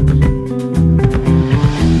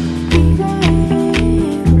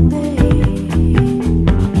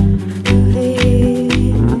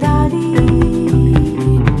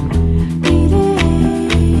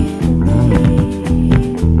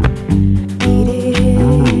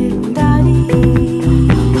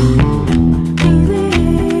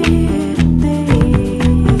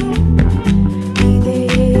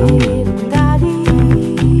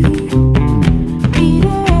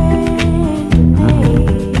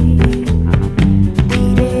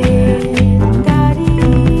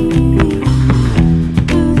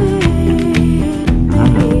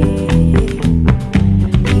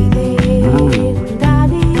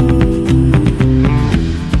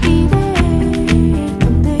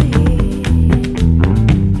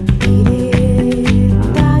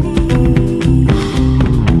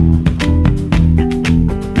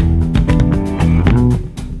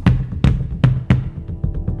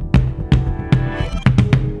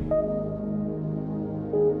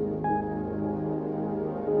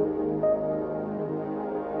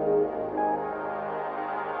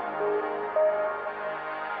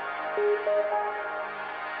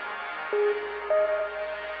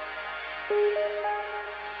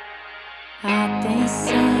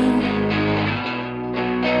 Atenção,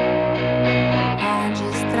 a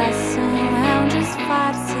distração é um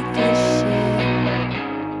disfarce clichê.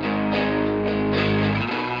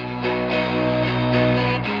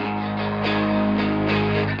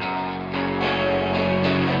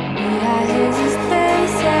 E a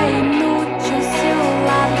resistência é inútil se o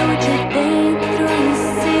lado de dentro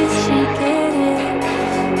insiste em querer,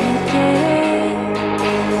 em querer,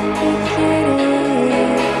 em querer.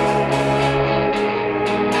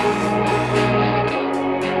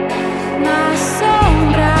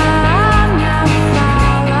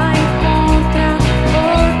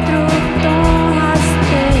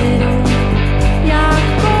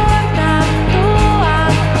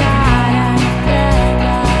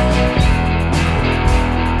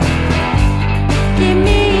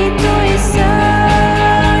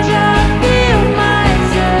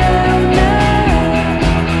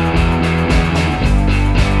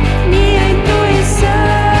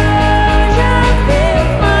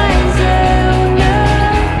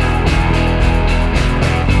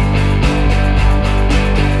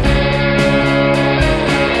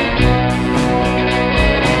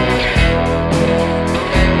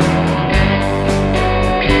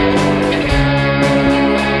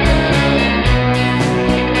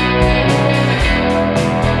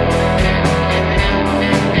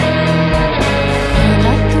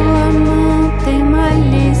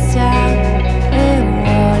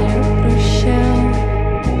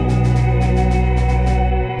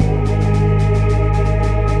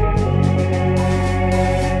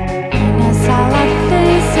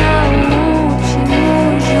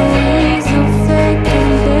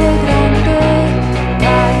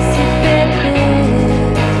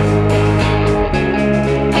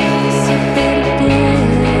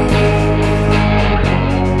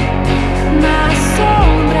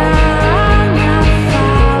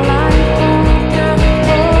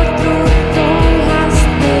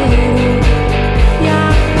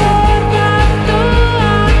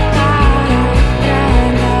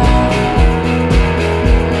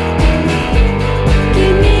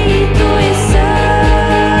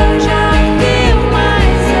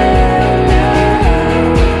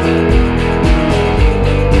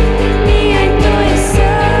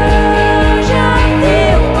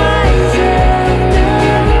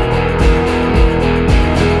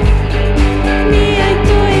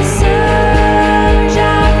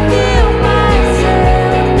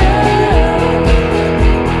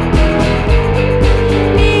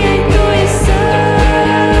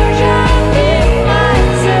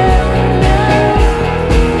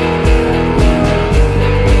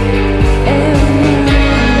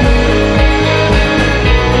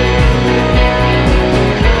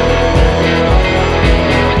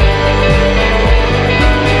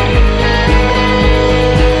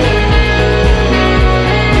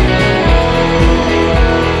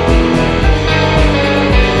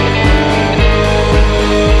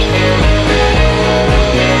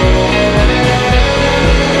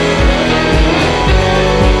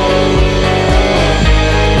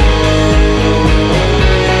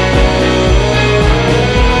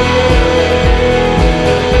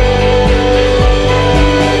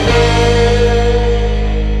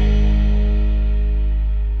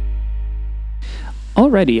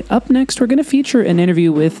 Alrighty, up next, we're going to feature an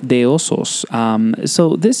interview with De Osos.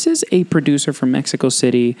 So this is a producer from Mexico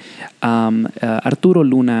City, Arturo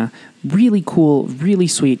Luna. Really cool, really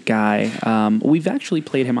sweet guy. We've actually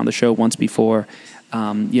played him on the show once before.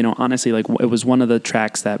 Honestly, like it was one of the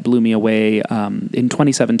tracks that blew me away in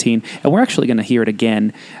 2017, and we're actually going to hear it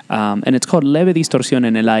again. And it's called Leve Distorsión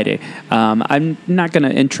en el Aire. I'm not going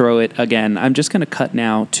to intro it again. I'm just going to cut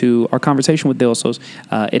now to our conversation with De Osos.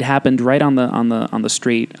 It happened right on the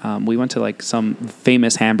street. We went to like some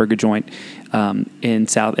famous hamburger joint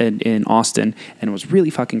in Austin, and it was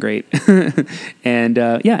really fucking great. and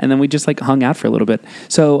then we just like hung out for a little bit.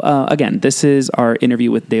 So again, this is our interview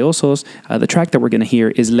with De Osos. The track that we're going to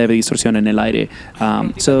hear is Leve Distorsión en el Aire.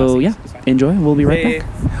 So yeah, enjoy. We'll be right back.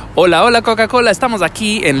 Hola Coca-Cola, estamos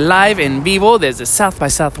aquí en live, en vivo desde South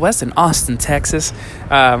by Southwest en Austin, Texas.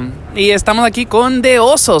 Y estamos aquí con De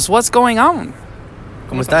Osos. What's going on?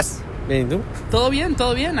 ¿Cómo estás? ¿Bien y tú? Todo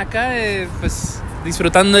bien. Acá pues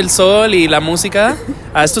disfrutando el sol y la música.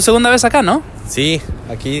 Es tu segunda vez acá, ¿no? Sí,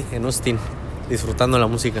 aquí en Austin, disfrutando la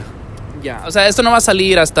música. Ya, o sea, esto no va a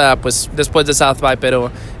salir hasta pues después de South by,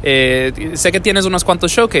 pero sé que tienes unos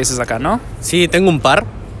cuantos showcases acá, ¿no? Sí, tengo un par.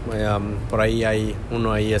 Por ahí hay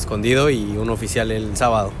uno ahí escondido y uno oficial el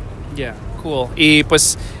sábado. Ya, cool. Y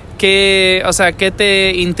pues, ¿qué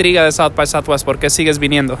te intriga de South by Southwest? ¿Por qué sigues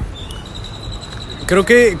viniendo? Creo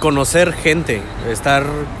que conocer gente,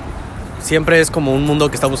 siempre es como un mundo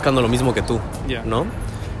que está buscando lo mismo que tú, ¿no?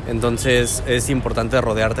 Entonces es importante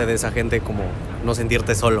rodearte de esa gente, como no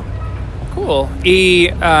sentirte solo. Cool. Y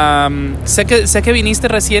sé que viniste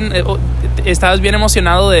recién, estabas bien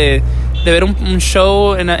emocionado de ver un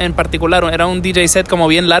show en particular. Era un DJ set como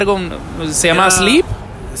bien largo, ¿se llama Sleep?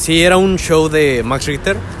 Sí, era un show de Max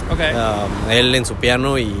Richter. Okay. Él en su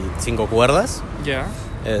piano y 5 cuerdas. Ya.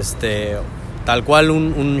 Tal cual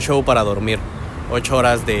un show para dormir. 8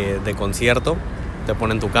 horas de concierto. Te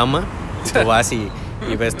ponen tu cama y tú vas y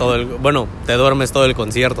ves te duermes todo el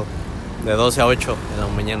concierto. De 12 a 8 de la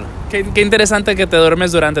mañana. Qué interesante que te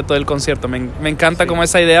duermes durante todo el concierto. Me encanta como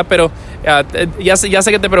esa idea, pero ya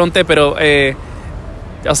sé que te pregunté, pero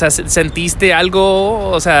 ¿sentiste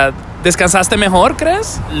algo? ¿Descansaste mejor,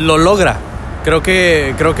 crees? Lo logra. Creo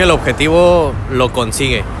que el objetivo lo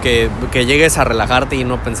consigue. Que llegues a relajarte y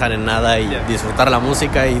no pensar en nada y disfrutar la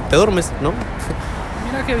música y te duermes, ¿no?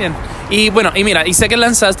 Mira qué bien. Y sé que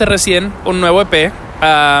lanzaste recién un nuevo EP.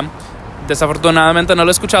 Desafortunadamente no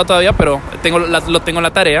lo he escuchado todavía, pero lo tengo en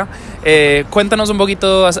la tarea. Cuéntanos un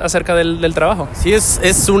poquito acerca del trabajo. Sí,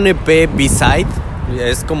 es un EP B-side.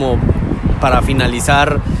 Es como para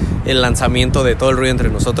finalizar el lanzamiento de Todo el ruido entre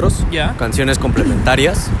nosotros. Canciones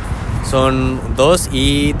complementarias. Son 2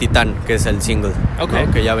 y Titán, que es el single, okay,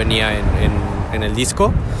 ¿no? Que ya venía en el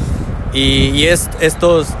disco. Y es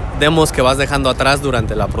estos demos que vas dejando atrás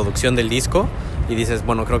durante la producción del disco. Y dices,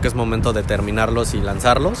 bueno, creo que es momento de terminarlos y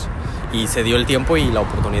lanzarlos. Y se dio el tiempo y la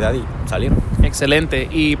oportunidad y salieron. Excelente.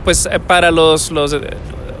 Y pues para los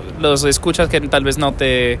escuchas que tal vez no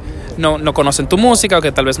conocen tu música o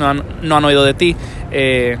que tal vez no han oído de ti,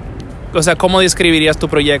 ¿cómo describirías tu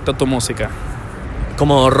proyecto, tu música?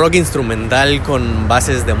 Como rock instrumental con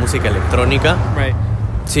bases de música electrónica. Right.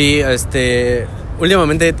 Sí,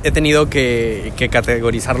 últimamente he tenido que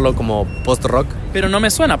categorizarlo como post-rock. Pero no me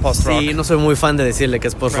suena post-rock. Sí, no soy muy fan de decirle que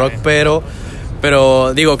es post-rock, right,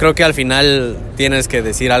 pero digo, creo que al final tienes que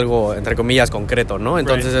decir algo, entre comillas, concreto, ¿no?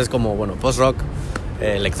 Entonces es como, post-rock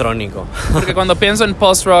electrónico. Porque cuando pienso en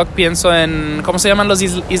post-rock, pienso en, ¿cómo se llaman los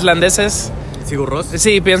islandeses? Sigur Rós.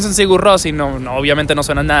 Sí, pienso en Sigur Rós y no, obviamente no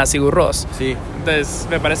suena nada a Sigur Rós. Sí. Entonces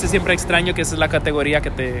me parece siempre extraño que esa es la categoría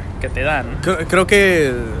que te dan. Creo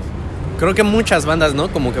que muchas bandas, ¿no?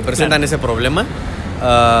 Como que presentan ese problema.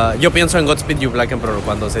 Yo pienso en Godspeed You Black Emperor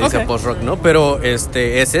cuando se dice post-rock, ¿no? Pero es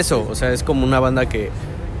eso, o sea, es como una banda que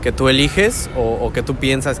tú eliges o que tú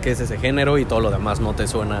piensas que es ese género y todo lo demás no te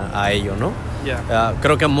suena a ello, ¿no?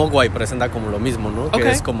 Creo que Mogwai presenta como lo mismo, ¿no?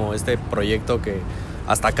 Que es como este proyecto que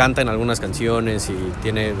hasta canta en algunas canciones y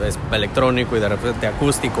es electrónico y de repente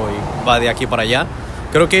acústico y va de aquí para allá.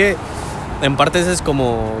 Creo que en parte ese es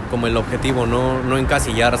como el objetivo, no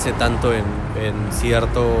encasillarse tanto en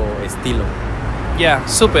cierto estilo.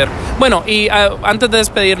 Súper. Bueno, y antes de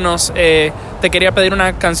despedirnos, te quería pedir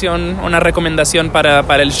una canción, una recomendación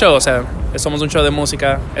para el show. O sea, somos un show de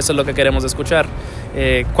música, eso es lo que queremos escuchar.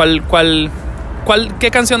 ¿Qué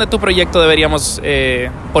canción de tu proyecto deberíamos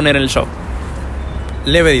poner en el show?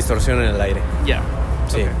 Leve Distorsión en el Aire.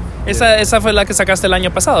 Sí. Okay. Esa fue la que sacaste el año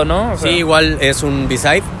pasado, ¿no? Sí, igual es un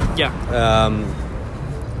B-side.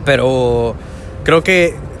 Pero creo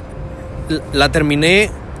que la terminé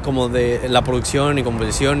como de la producción y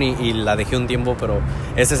composición y la dejé un tiempo, pero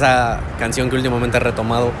es esa canción que últimamente he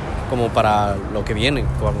retomado como para lo que viene,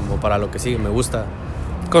 como para lo que sigue, me gusta.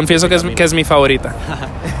 Confieso que es mi favorita.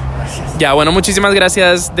 Ya, bueno, muchísimas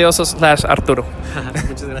gracias, Deoso / Arturo.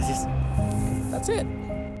 Muchas gracias. That's it.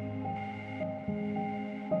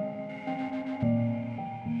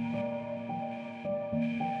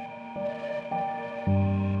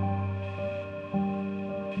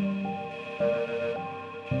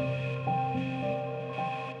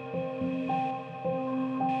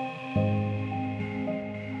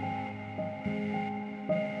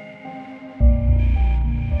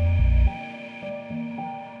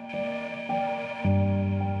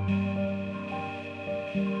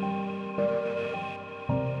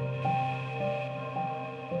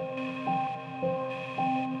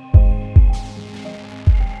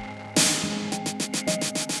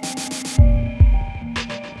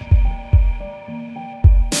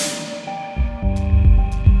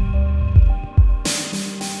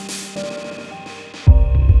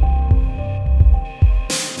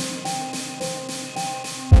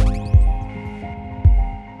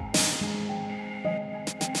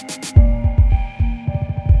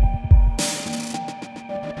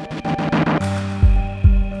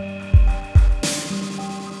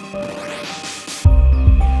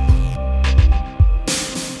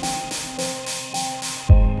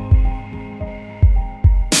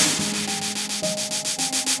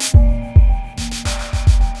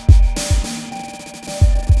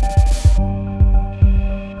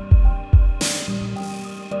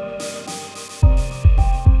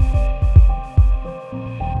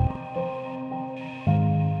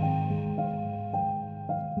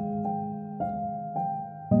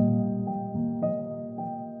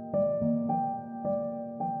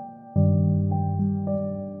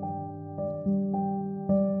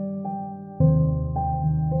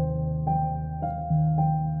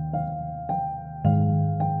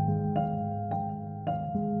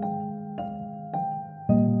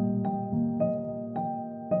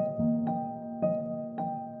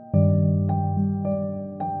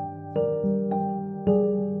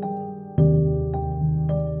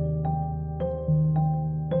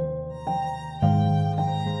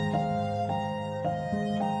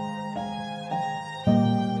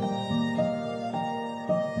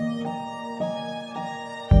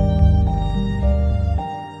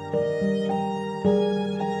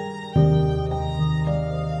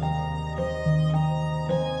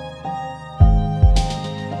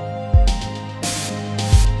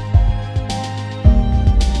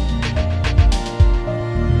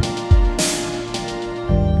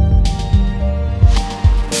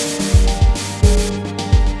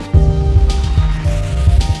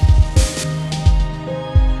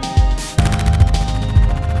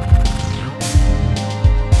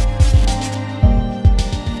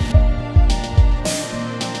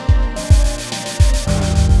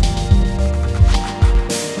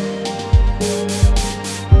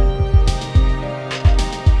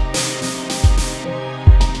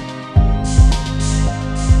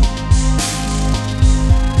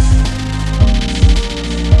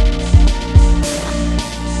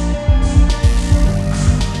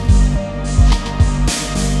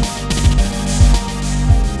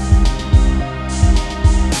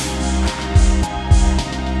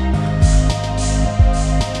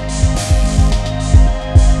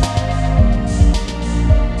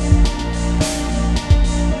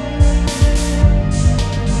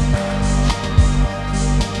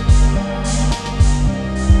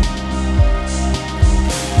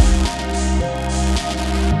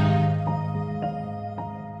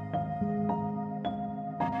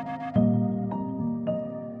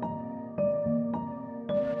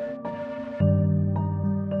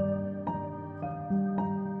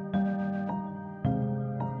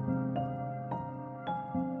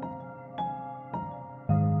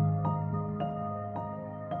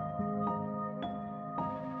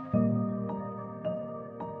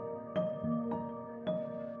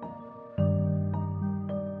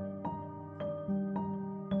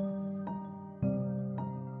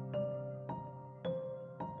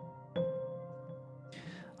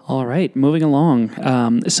 All right, moving along.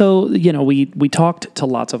 So, we talked to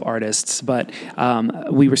lots of artists, but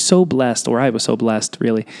we were so blessed, or I was so blessed,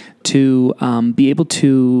 really, to be able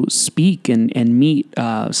to speak and meet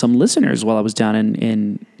some listeners while I was down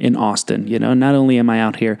in Austin. Not only am I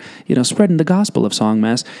out here, spreading the gospel of Song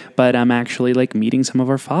Mess, but I'm actually meeting some of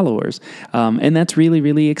our followers, and that's really,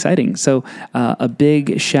 really exciting. So, a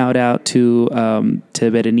big shout out to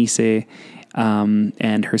Berenice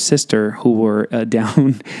and her sister, who were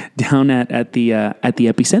down at the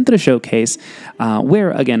Epicentro showcase,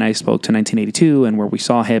 where again I spoke to 1982 and where we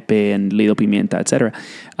saw Jepe and Lido Pimienta, etc.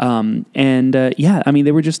 Yeah, I mean,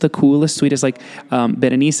 they were just the coolest, sweetest. Like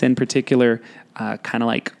Berenice in particular, kind of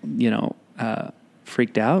like,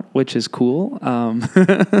 freaked out, which is cool.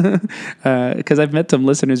 Because I've met some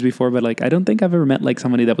listeners before, but like I don't think I've ever met like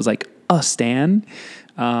somebody that was like a stan.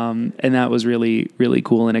 And that was really, really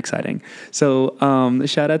cool and exciting. So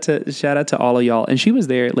shout out to all of y'all. And she was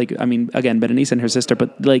there, like, I mean, again, Berenice and her sister,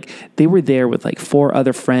 but like they were there with like 4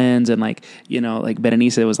 other friends, and like, like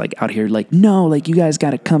Berenice was like out here like, no, like you guys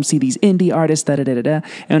got to come see these indie artists, da-da-da-da-da.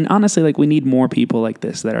 And honestly, like we need more people like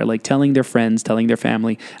this that are like telling their friends, telling their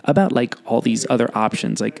family about like all these other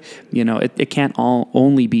options. Like, it can't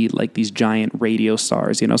only be like these giant radio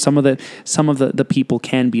stars. Some of the people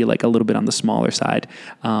can be like a little bit on the smaller side.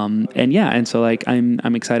 And so like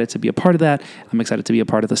I'm excited to be a part of that. I'm excited to be a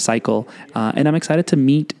part of the cycle, and I'm excited to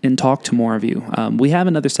meet and talk to more of you. We have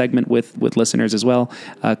another segment with listeners as well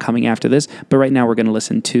coming after this, but right now we're going to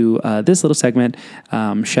listen to this little segment.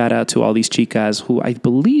 Shout out to all these chicas who I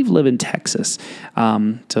believe live in Texas.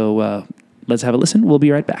 So let's have a listen. We'll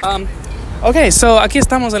be right back. Okay, so aquí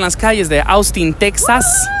estamos en las calles de Austin, Texas.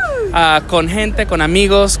 Con gente, con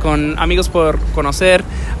amigos por conocer.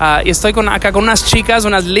 Y estoy acá con unas chicas,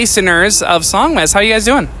 unas listeners of Songmas. How are you guys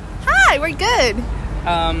doing? Hi, we're good.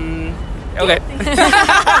 Okay.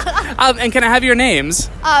 And can I have your names?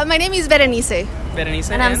 My name is Berenice. Berenice.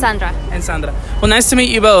 And I'm Sandra. And Sandra. Well, nice to meet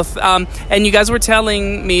you both. And you guys were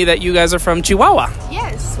telling me that you guys are from Chihuahua.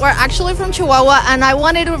 Yes, we're actually from Chihuahua, and I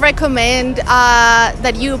wanted to recommend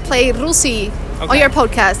that you play Rusi on your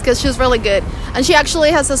podcast because she's really good. And she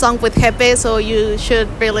actually has a song with Jepe, so you should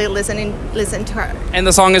really listen to her. And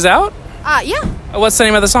the song is out? Yeah. What's the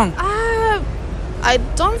name of the song? I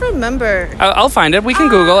don't remember. I'll find it. We can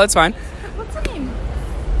Google. It's fine. What's the name?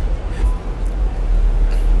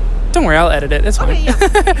 Don't worry, I'll edit it. It's fine. Okay,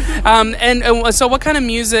 yeah. So what kind of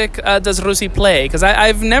music does Rusi play? Because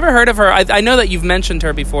I've never heard of her. I know that you've mentioned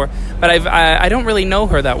her before, but I don't really know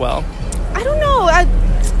her that well. I don't know.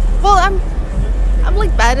 I'm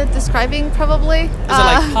like bad at describing, probably. Is it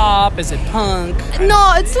like pop? Is it punk?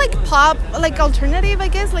 No, it's like pop, like alternative, I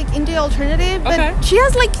guess, like indie alternative. But Okay. she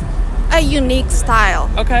has like a unique style.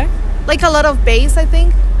 Okay. Like a lot of bass, I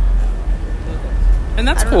think. And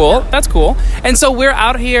that's cool. That's cool. And so we're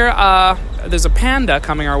out here. There's a panda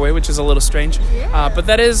coming our way, which is a little strange. But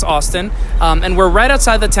that is Austin. And we're right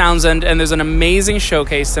outside the Townsend, and there's an amazing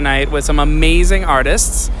showcase tonight with some amazing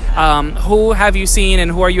artists. Who have you seen,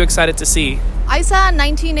 and who are you excited to see? I saw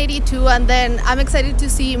 1982, and then I'm excited to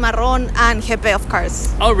see Marron and Jepe, of course.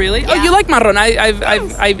 Oh, really? Yeah. Oh, you like Marron?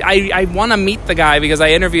 I want to meet the guy because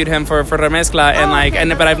I interviewed him for Remezcla,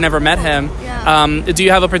 and but I've never met him. Yeah. Do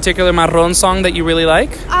you have a particular Marron song that you really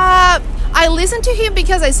like? I listened to him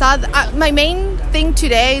because I saw my main thing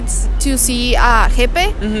today is to see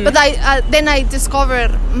Jepe, but then I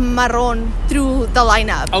discovered Marron through the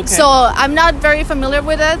lineup. Okay. So I'm not very familiar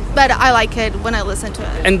with it, but I like it when I listen to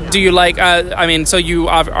it. And do you like? So you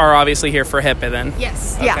are obviously here for Jepe then?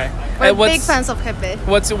 Yes. Okay. Yeah. We're big fans of Jepe.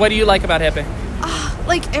 What do you like about Jepe?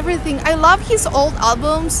 Like everything. I love his old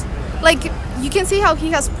albums. Like you can see how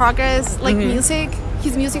he has progress. Like music,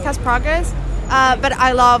 his music has progress. But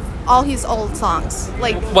I love all his old songs.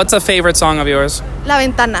 Like, what's a favorite song of yours? La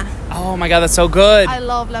Ventana. Oh my God, that's so good. I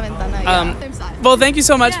love La Ventana. Yeah. Well, thank you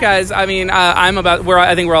so much, guys. I mean, I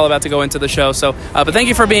think we're all about to go into the show. So, but thank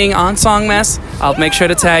you for being on Songmas. I'll make sure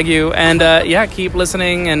to tag you, and keep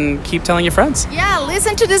listening and keep telling your friends. Yeah,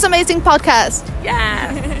 listen to this amazing podcast.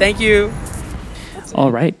 Yeah. Thank you. All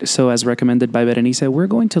right, so as recommended by Berenice, we're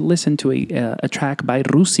going to listen to a track by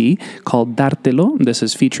Rusi called Dártelo. This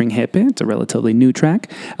is featuring Jepe. It's a relatively new track.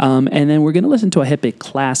 And then we're going to listen to a Jepe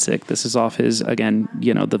classic. This is off his, again,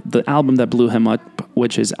 the album that blew him up,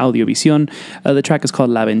 which is Audiovisión. The track is called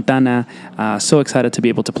La Ventana. So excited to be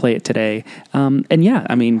able to play it today.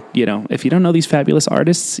 If you don't know these fabulous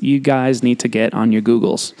artists, you guys need to get on your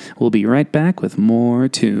Googles. We'll be right back with more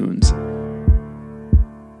tunes.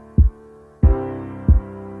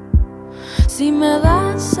 Si me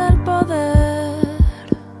das el poder,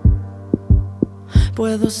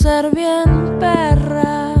 puedo ser bien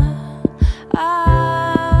perra.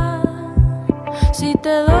 Si te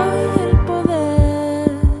doy el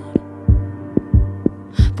poder,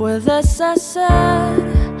 puedes hacer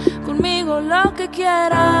conmigo lo que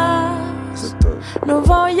quieras. No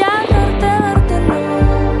voy a dártelo.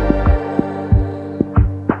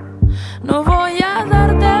 No voy a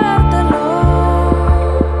dártelo.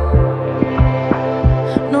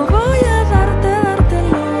 No voy a dártelo.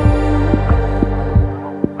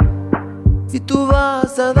 tú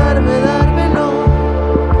vas a dármelo.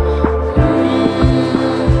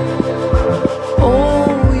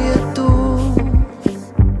 Oye tú,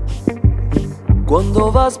 cuando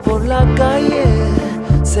vas por la calle,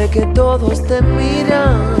 sé que todos te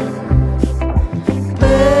miran,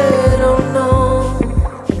 pero no,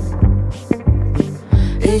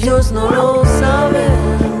 ellos no lo saben,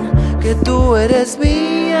 que tú eres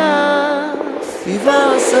mía y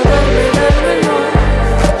vas a dármelo.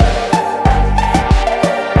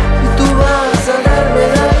 Y tú vas a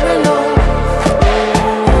dármelo.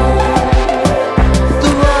 Tú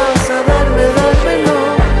vas a dármelo.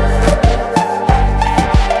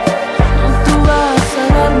 Tú vas a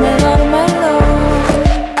dármelo.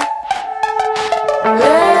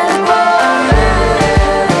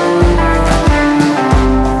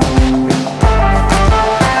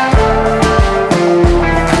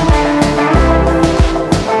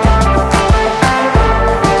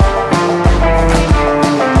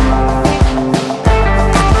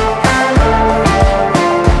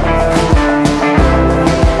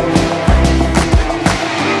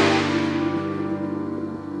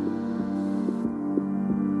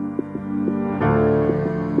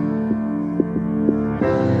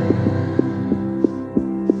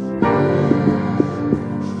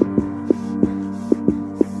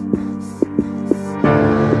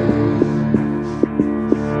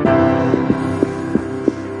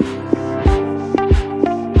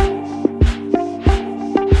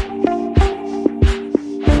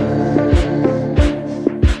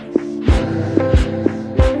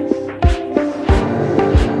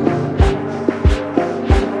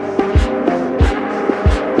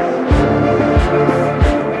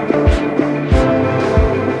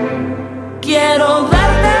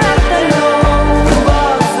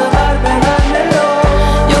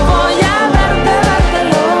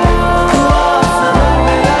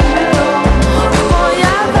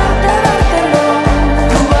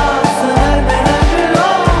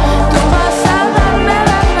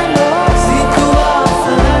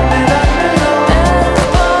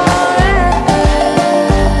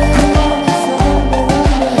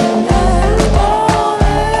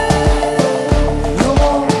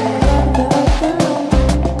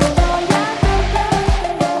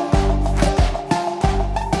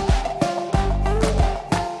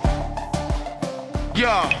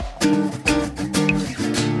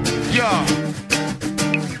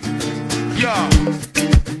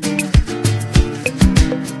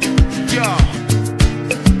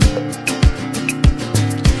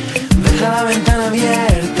 Deja la ventana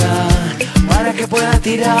abierta para que pueda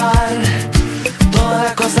tirar todas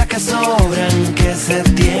las cosas que sobran, que se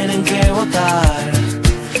tienen que botar.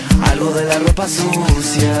 Algo de la ropa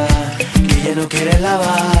sucia que ya no quieres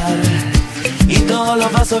lavar, y todos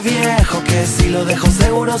los vasos viejos que si los dejo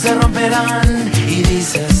seguro se romperán. Y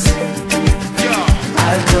dices,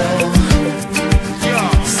 alto,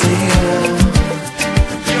 sigo,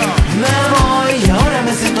 me voy y ahora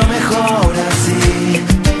me siento mejor así.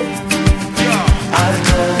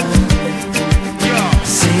 Alto,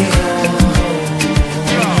 sigo,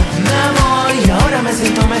 me voy y ahora me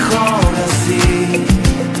siento mejor así.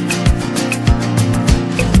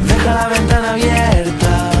 Deja la ventana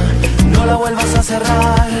abierta, no la vuelvas a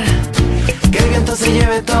cerrar, que el viento se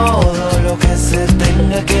lleve todo lo que se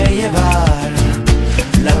tenga que llevar.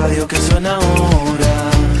 La radio que suena ahora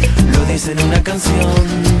lo dice en una canción.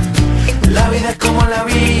 La vida es como la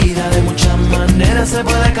vida, de muchas maneras se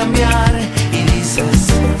puede cambiar. Y dices,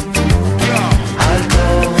 alto,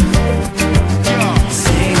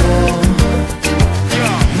 sigo,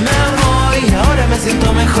 me voy y ahora me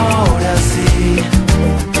siento mejor así.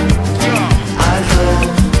 Alto,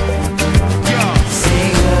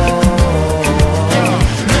 sigo,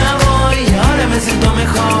 me voy y ahora me siento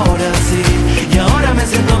mejor así. Y ahora me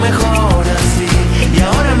siento mejor así. Y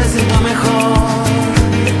ahora me siento mejor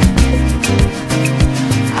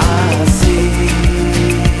así.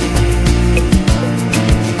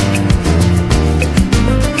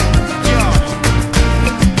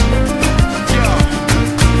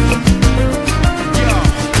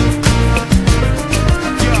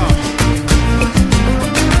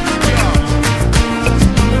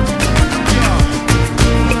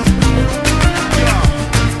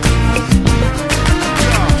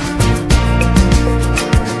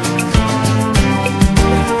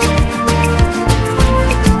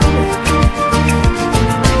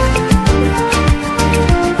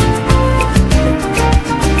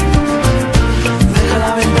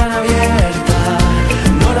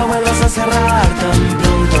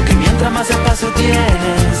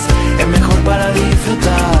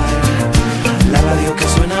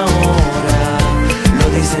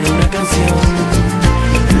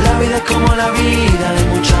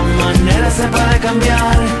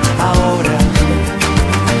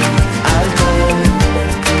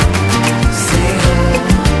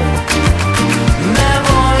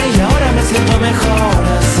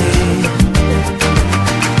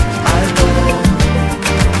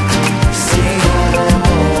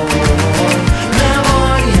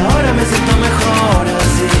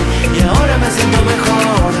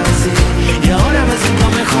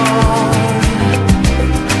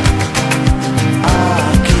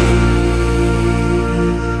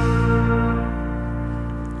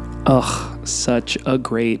 such a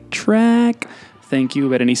great track. Thank you,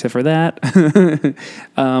 Berenice, for that.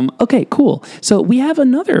 Okay, cool. So we have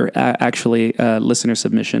another, listener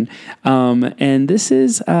submission. And this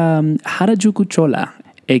is Harajuku Chola,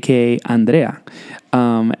 a.k.a. Andrea.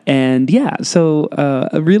 And yeah, so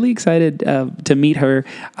really excited to meet her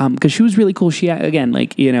because she was really cool. She, again,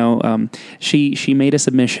 she made a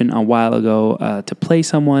submission a while ago to play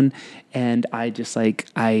someone, and I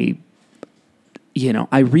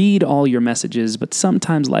read all your messages, but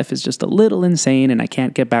sometimes life is just a little insane and I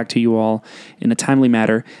can't get back to you all in a timely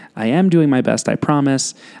manner. I am doing my best, I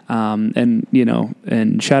promise. And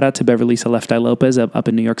shout out to Beverly Celeste Lopez up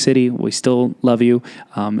in New York City. We still love you.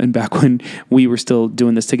 And back when we were still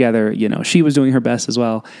doing this together, she was doing her best as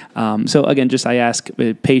well. So again, I ask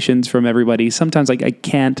patience from everybody. Sometimes I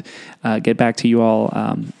can't get back to you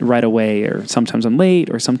all right away, or sometimes I'm late,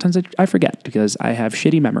 or sometimes I forget because I have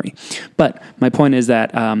shitty memory. But my point is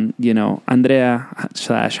that, Andrea /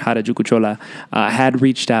 Harajuku Chola had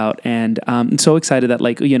reached out, and I'm so excited that,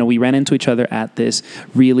 we ran into each other at this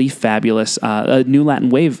really fabulous New Latin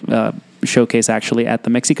Wave showcase, actually, at the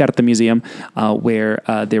Mexicarte Museum, where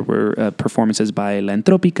there were performances by La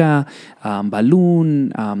Entropica, Balloon,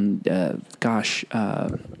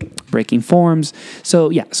 Breaking Forms. So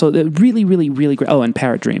really, really, really great. Oh, and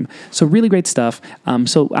Parrot Dream. So really great stuff.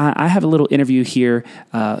 So I have a little interview here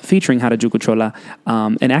featuring Harajuku Chola,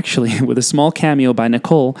 and actually with a small cameo by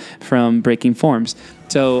Nicole from Breaking Forms.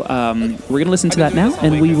 So we're going to listen to that now,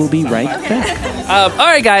 and we will be right back. All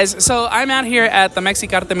right, guys. So I'm out here at the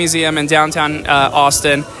Mexicarte Museum in downtown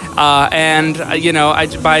Austin.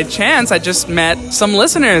 By chance, I just met some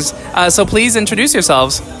listeners. So please introduce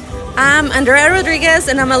yourselves. I'm Andrea Rodriguez,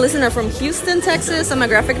 and I'm a listener from Houston, Texas. I'm a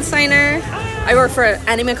graphic designer. I work for an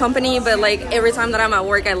anime company, but every time that I'm at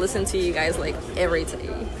work, I listen to you guys every day.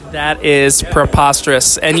 That is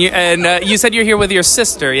preposterous. And you said you're here with your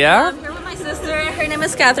sister, yeah? I'm here with my sister. Her name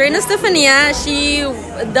is Catherine Estefania. She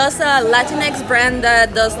does a Latinx brand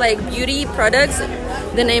that does beauty products.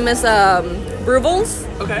 The name is Brewbles.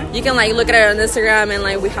 Okay. You can look at her on Instagram,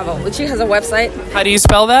 and she has a website. How do you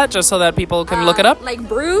spell that, just so that people can look it up? Like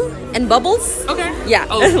brew and bubbles. Okay. Yeah.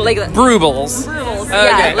 Oh, like that. Brewbles.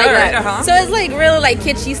 Yeah, like that. Uh-huh. So it's really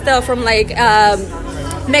kitschy stuff from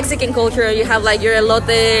Mexican culture. You have your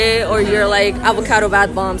elote or your avocado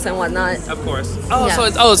bath bombs and whatnot. Of course. Oh, yeah.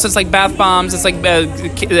 So it's like bath bombs. It's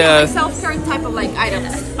self-care type of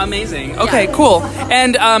items. Amazing. Okay, cool.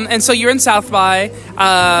 And so you're in South by.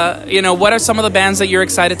 What are some of the bands that you're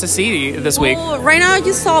excited to see this week? Right now, I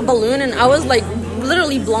just saw Balloon, and I was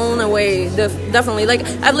literally blown away. Definitely,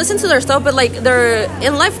 I've listened to their stuff, but their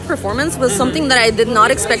in-live performance was something that I did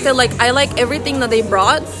not expect. I like everything that they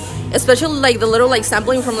brought. Especially the little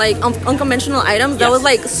sampling from unconventional items. That was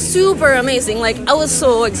super amazing. I was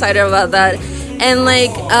so excited about that. And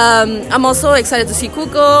I'm also excited to see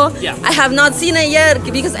Cuco. Yeah. I have not seen it yet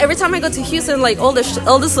because every time I go to Houston, all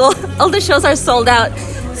the shows are sold out.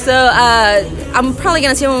 So I'm probably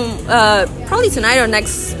gonna see him probably tonight or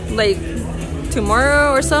next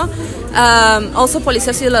tomorrow or so. Also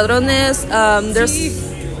Policías y Ladrones. There's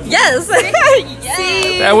Yes.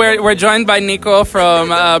 Yes. We're joined by Nico from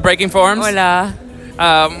Breaking Forms. Hola.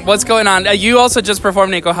 What's going on? You also just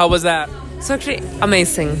performed, Nico. How was that? It's actually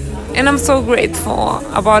amazing. And I'm so grateful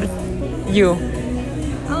about you.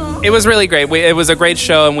 It was really great. It was a great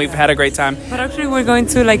show, and we've had a great time. But actually, we're going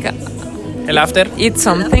to El after? Eat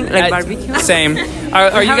something, barbecue. Same.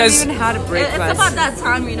 Are you guys... even had a breakfast. It's about that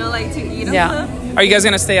time, to eat them. Yeah. Are you guys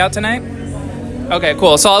going to stay out tonight? Okay,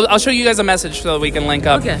 cool. So I'll show you guys a message so that we can link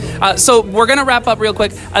up. Okay. So we're going to wrap up real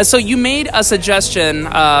quick. So you made a suggestion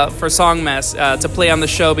for Song Mess to play on the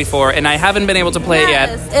show before, and I haven't been able to play it yet.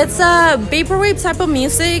 It's a vaporwave type of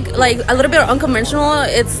music, a little bit unconventional.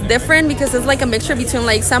 It's different because it's a mixture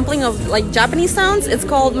between sampling of Japanese sounds. It's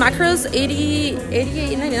called Macros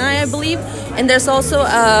 8899, I believe. And there's also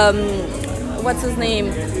what's his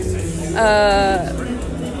name?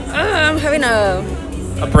 I'm having a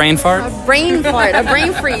brain fart? A brain fart. A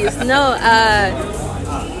brain freeze. No,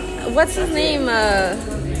 what's his name?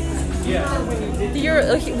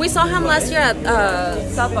 We saw him last year at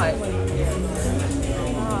South by.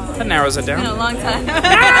 That narrows it down. In a long time.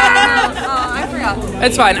 I forgot.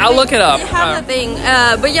 It's fine. I'll look it up. I have the thing.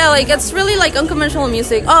 But yeah, it's really unconventional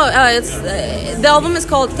music. It's the album is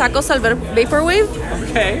called Tacos al Vaporwave.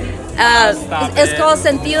 Okay. It's called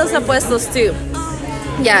Sentidos Apuestos too.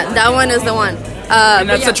 Yeah, that one is the one. And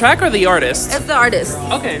that's the track or the artist? It's the artist.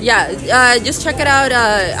 Okay. Yeah, just check it out.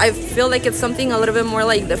 I feel it's something a little bit more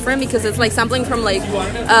different because it's sampling from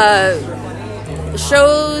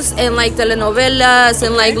shows and like telenovelas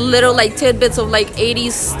and like little like tidbits of like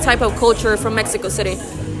 80s type of culture from Mexico City.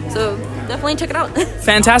 So definitely check it out.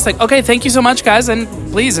 Fantastic. Okay, thank you so much, guys, and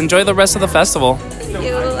please enjoy the rest of the festival. Thank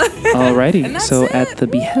you. Alrighty, so at the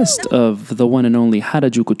behest of the one and only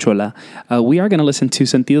Harajuku Chola, we are going to listen to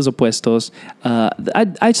Sentidos Opuestos.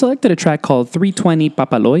 I selected a track called 320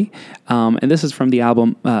 Papaloy, and this is from the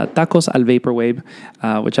album Tacos al Vaporwave,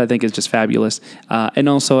 which I think is just fabulous. And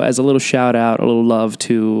also, as a little shout out, a little love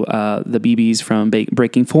to the BBs from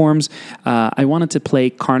Breaking Forms, I wanted to play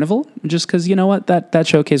Carnival, just because, you know what, that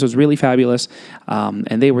showcase was really fabulous,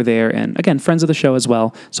 and they were there, and again, friends of the show as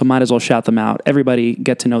well, so might as well shout them out. Everybody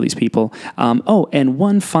get to know these people. And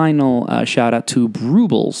one final shout out to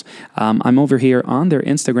Brewbles. I'm over here on their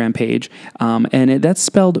Instagram page, and that's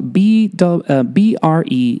spelled BREWBLES,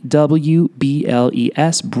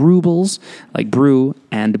 Brewbles, like brew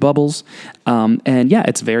and bubbles. And yeah,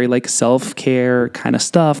 it's very like self-care kind of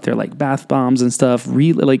stuff. They're like bath bombs and stuff.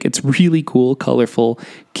 Really, like, it's really cool, colorful,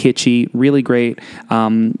 kitschy, really great.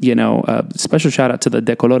 Special shout out to the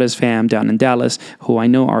De Colores fam down in Dallas, who I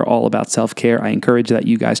know are all about self-care. I encourage that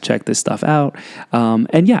you guys check this stuff out.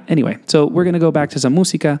 Anyway, so we're going to go back to some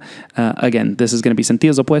música. Again, this is going to be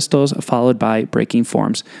Sentidos Opuestos, followed by Breaking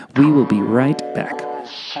Forms. We will be right back.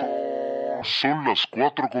 Son las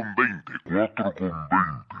 4:20.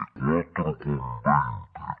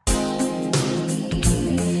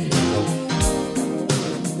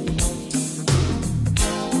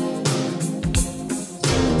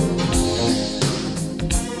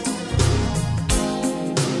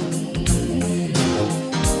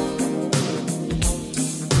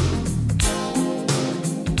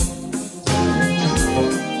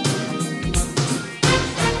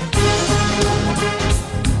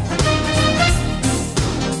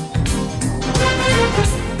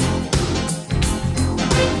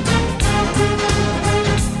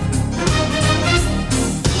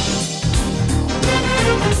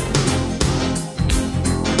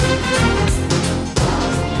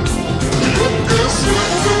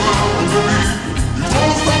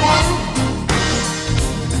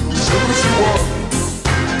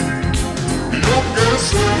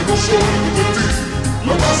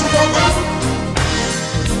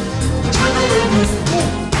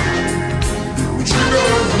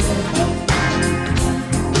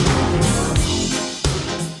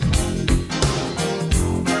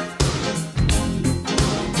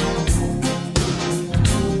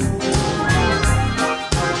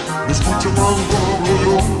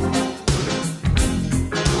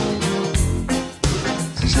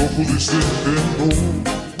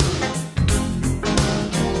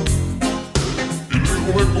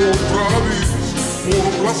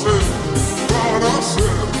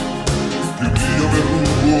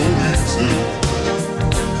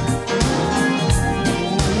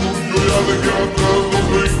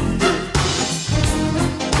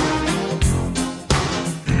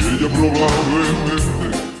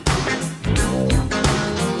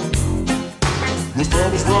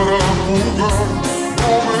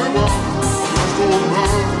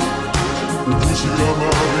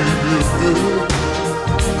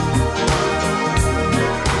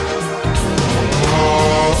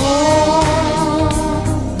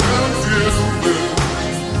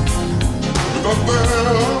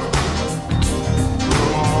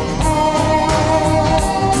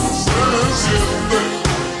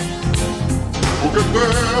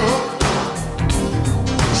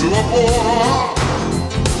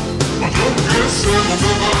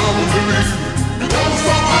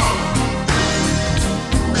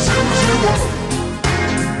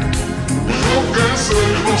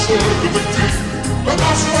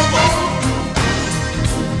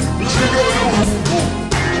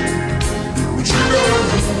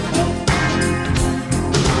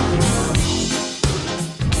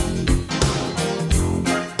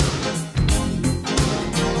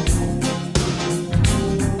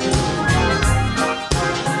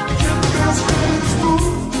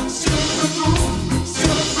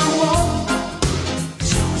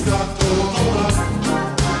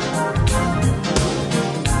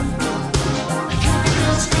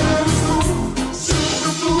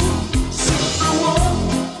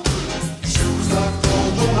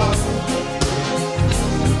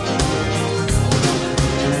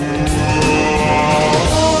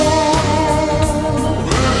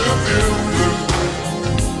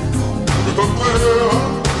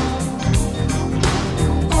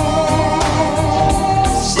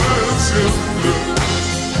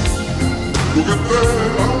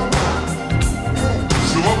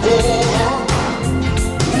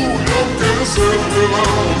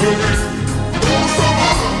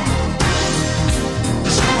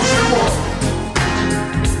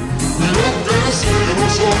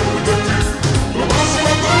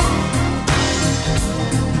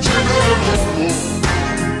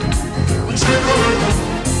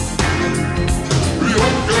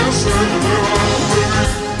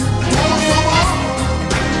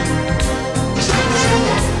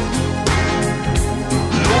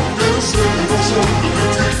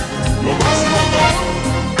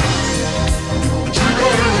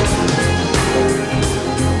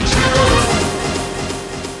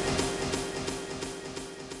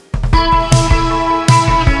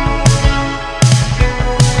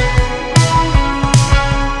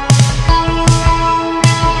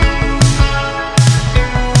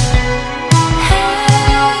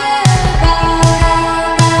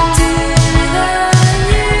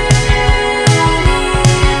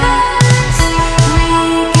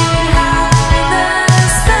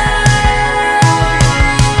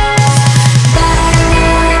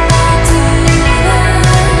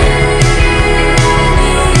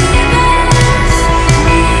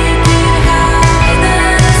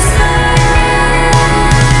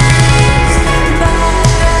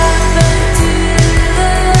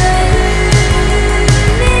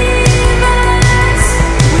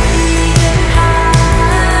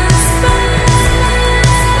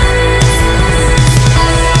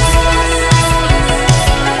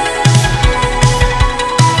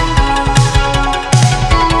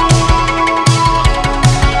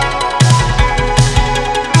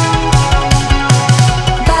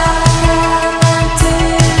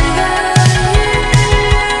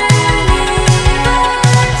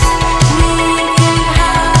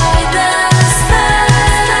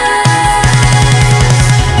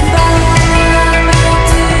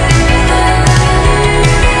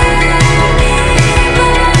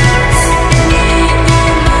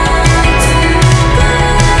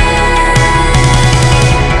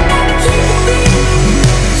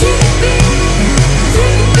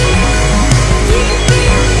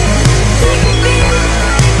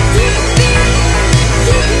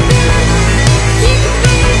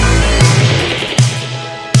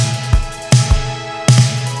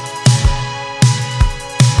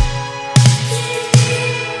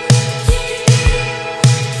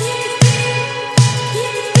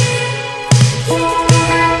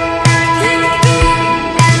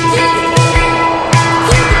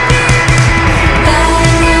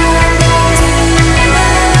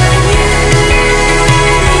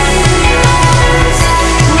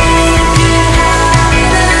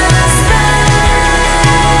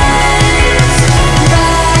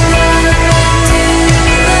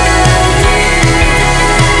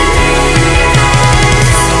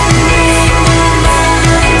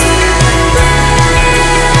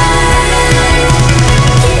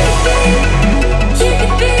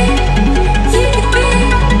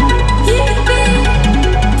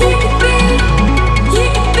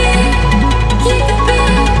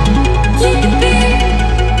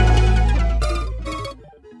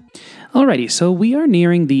 Alrighty, so we are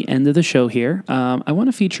nearing the end of the show here. I want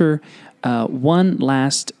to feature one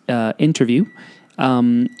last interview.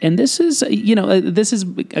 And this is,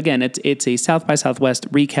 again, it's a South by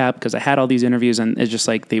Southwest recap because I had all these interviews and it's just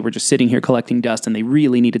like they were just sitting here collecting dust and they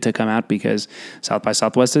really needed to come out because South by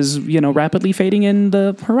Southwest is, rapidly fading in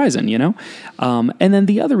the horizon, And then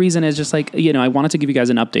the other reason is just like, I wanted to give you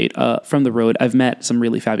guys an update from the road. I've met some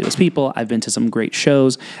really fabulous people. I've been to some great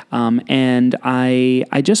shows. And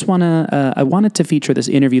I just I wanted to feature this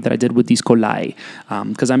interview that I did with Discolai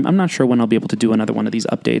because I'm not sure when I'll be able to do another one of these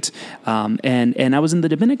updates. And I was in the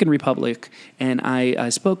Dominican Republic, and I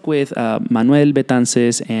spoke with Manuel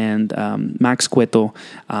Betances and Max Cueto.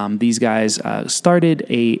 These guys started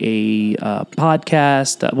a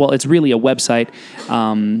podcast. Well, it's really a website,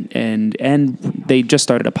 and they just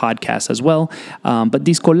started a podcast as well. But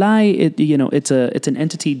Discolai, it's an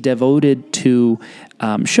entity devoted to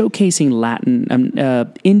showcasing Latin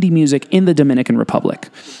indie music in the Dominican Republic.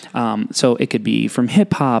 So it could be from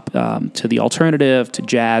hip hop to the alternative to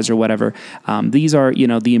jazz or whatever. These are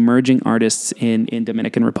the emerging artists in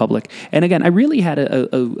Dominican Republic. And again, I really had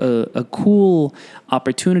a cool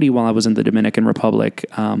opportunity while I was in the Dominican Republic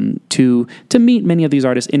to meet many of these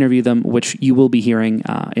artists, interview them, which you will be hearing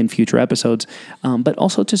in future episodes. But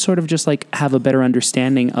also to sort of just like have a better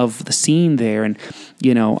understanding of the scene there. And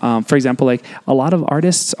for example, like a lot of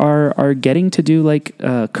artists are getting to do like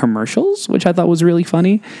commercials, which I thought was really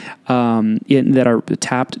funny, that are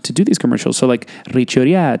tapped to do these commercials. So like Richie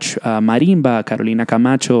Oriach, Marimba, Carolina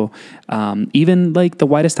Camacho, even like the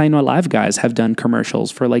Whitest I Know Alive guys have done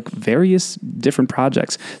commercials for like various different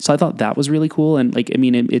projects. So I thought that was really cool. And like, I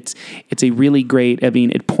mean, it's a really great, I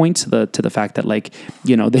mean, it points to the fact that like,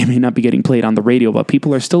 you know, they may not be getting played on the radio, but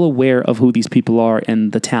people are still aware of who these people are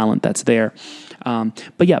and the talent that's there.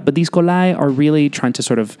 But these Kolai are really trying to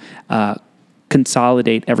sort of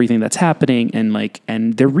consolidate everything that's happening,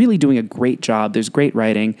 and they're really doing a great job. There's great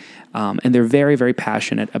writing, and they're very, very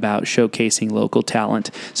passionate about showcasing local talent.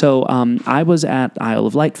 So I was at Isle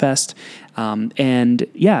of Light Fest, in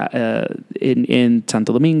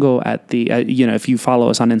Santo Domingo at the, if you follow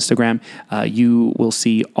us on Instagram, you will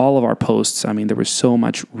see all of our posts. I mean, there was so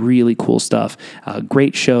much really cool stuff,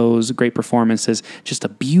 great shows, great performances, just a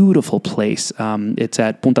beautiful place. It's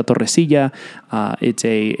at Punta Torrecilla. It's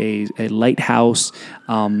a lighthouse.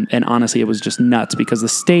 And honestly, it was just nuts because the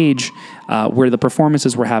stage where the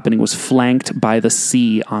performances were happening was flanked by the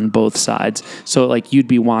sea on both sides. So like you'd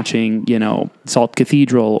be watching, Salt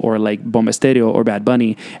Cathedral or like Bomba Stereo or Bad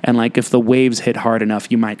Bunny, and like if the waves hit hard enough,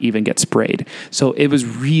 you might even get sprayed. So it was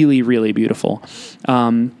really, really beautiful.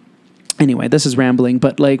 Anyway, this is rambling,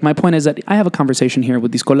 but like my point is that I have a conversation here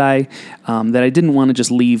with these Kolai that I didn't want to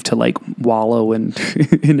just leave to like wallow in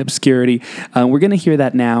obscurity. We're going to hear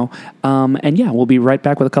that now. We'll be right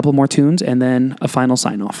back with a couple more tunes and then a final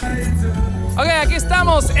sign-off. Ok, aquí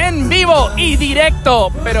estamos en vivo y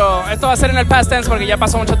directo, pero esto va a ser en el past tense porque ya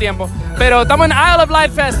pasó mucho tiempo. Pero estamos en Isle of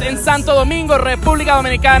Light Fest en Santo Domingo, República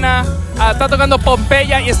Dominicana. Está tocando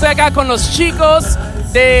Pompeya y estoy acá con los chicos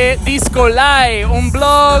de Discolai, un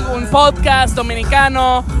blog, un podcast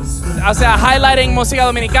dominicano, o sea, highlighting música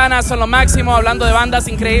dominicana, son lo máximo, hablando de bandas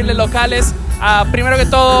increíbles locales. Primero que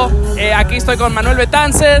todo, aquí estoy con Manuel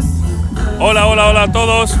Betances. Hola, hola, hola a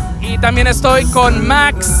todos. Y también estoy con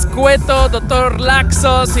Max Cueto, Dr.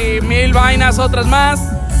 Laxos y mil vainas otras más.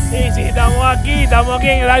 Sí, estamos aquí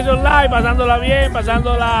en el Isle of Light, pasándola bien,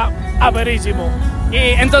 pasándola aperísimo.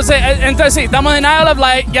 Y entonces sí, estamos en Isle of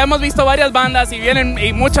Light, ya hemos visto varias bandas y vienen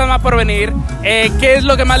y muchas más por venir. ¿Qué es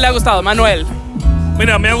lo que más le ha gustado, Manuel?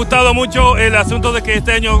 Mira, me ha gustado mucho el asunto de que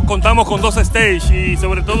este año contamos con 2 stages y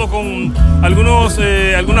sobre todo con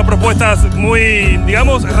algunas propuestas muy,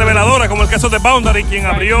 digamos, reveladoras, como el caso de Boundary, quien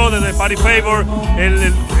abrió desde Party Favor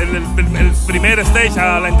el primer stage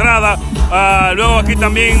a la entrada. Luego aquí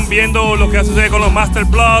también viendo lo que ha sucedido con los Master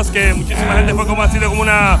Plus, que muchísima gente fue como ha sido como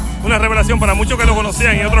una revelación para muchos que lo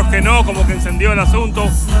conocían y otros que no, como que encendió el asunto.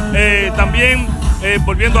 También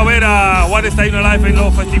volviendo a ver a Whitest I Know Alive en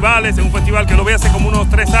los festivales, en un festival que lo vi hace como unos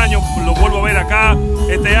 3 años, lo vuelvo a ver acá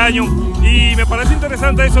este año, y me parece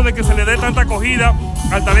interesante eso de que se le dé tanta acogida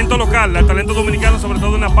al talento local, al talento dominicano, sobre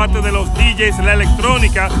todo en la parte de los DJs, la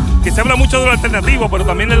electrónica, que se habla mucho de lo alternativo, pero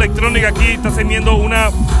también la electrónica aquí está teniendo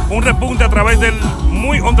un repunte a través del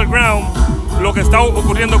muy underground, lo que está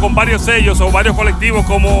ocurriendo con varios sellos o varios colectivos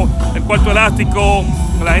como el Cuarto Elástico,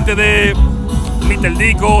 la gente de Mr.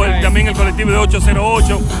 Dico, también el colectivo de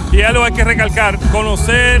 808, y algo hay que recalcar,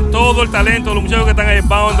 conocer todo el talento de los muchachos que están ahí,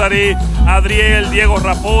 Boundary, Adriel, Diego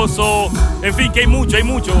Raposo, en fin, que hay mucho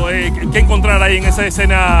que encontrar ahí en esa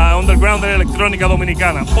escena underground de la electrónica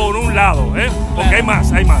dominicana, por un lado, porque hay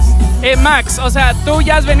más. Max, o sea, tú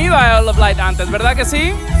ya has venido a Isle of Light antes, ¿verdad que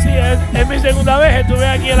sí? Sí, es mi segunda vez, estuve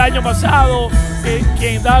aquí el año pasado,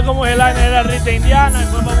 quien estaba como headliner era Rita Indiana, y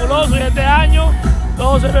fue fabuloso, y este año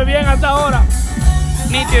todo se ve bien hasta ahora.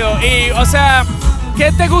 Nítido. Y, o sea,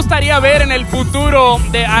 ¿qué te gustaría ver en el futuro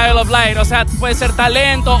de Isle of Light? O sea, puede ser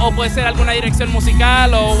talento o puede ser alguna dirección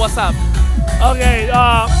musical o what's up. Ok,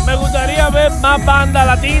 me gustaría ver más bandas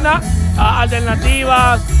latinas,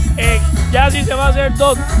 alternativas. Ya si se va a hacer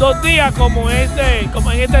dos días como en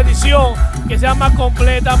esta edición, que sea más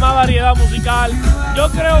completa, más variedad musical.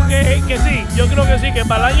 Yo creo que sí,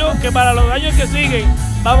 que para los años que siguen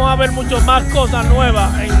vamos a ver mucho más cosas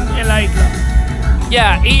nuevas en la isla.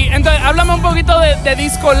 Ya, y entonces háblame un poquito de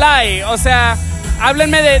Discolai, o sea,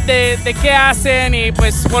 háblenme de qué hacen y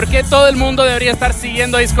pues por qué todo el mundo debería estar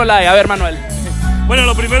siguiendo a Discolai. A ver, Manuel. Bueno,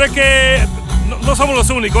 lo primero es que no somos los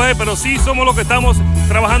únicos, pero sí somos los que estamos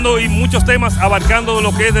trabajando y muchos temas abarcando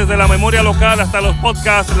lo que es desde la memoria local hasta los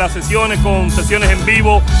podcasts, las sesiones con sesiones en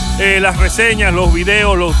vivo, las reseñas, los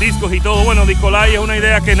videos, los discos y todo. Bueno, Discolai es una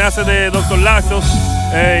idea que nace de Dr. Laxos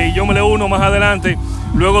y yo me le uno más adelante.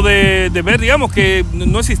 luego de ver, digamos, que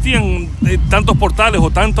no existían tantos portales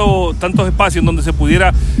o tantos espacios donde se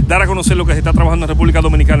pudiera dar a conocer lo que se está trabajando en República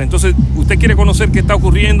Dominicana. Entonces, usted quiere conocer qué está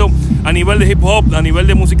ocurriendo a nivel de hip hop, a nivel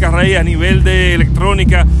de música raíz, a nivel de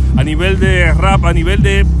electrónica, a nivel de rap, a nivel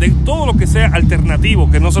de todo lo que sea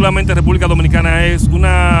alternativo, que no solamente República Dominicana es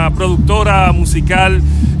una productora musical,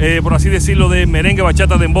 por así decirlo, de merengue,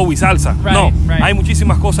 bachata, dembow y salsa. Hay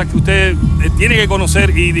muchísimas cosas que usted tiene que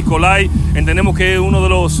conocer, y Discolay entendemos que es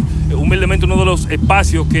humildemente uno de los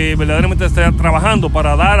espacios que verdaderamente está trabajando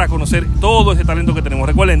para dar a conocer todo ese talento que tenemos.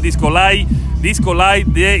 Recuerden, Discolay,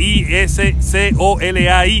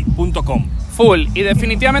 discolay.com. Full. Y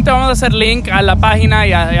definitivamente vamos a hacer link a la página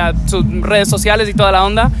y a sus redes sociales y toda la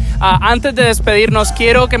onda. Antes de despedirnos,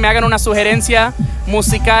 quiero que me hagan una sugerencia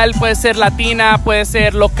musical. Puede ser latina, puede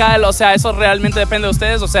ser local, o sea, eso realmente depende de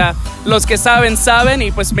ustedes. O sea, los que saben, saben,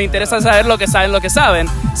 y pues me interesa saber lo que saben.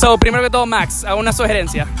 So, primero que todo, Max, una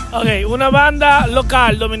sugerencia. Ok, una banda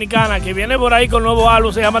local dominicana que viene por ahí con nuevo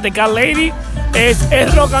álbum, se llama The Cat Lady. Es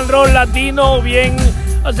rock and roll latino, bien...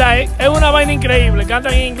 O sea, es una vaina increíble.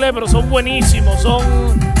 Cantan en inglés, pero son buenísimos. Son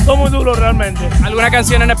muy duros realmente. ¿Alguna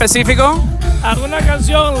canción en específico? Alguna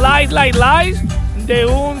canción, Lies, de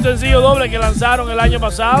un sencillo doble que lanzaron el año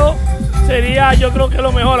pasado. Sería, yo creo que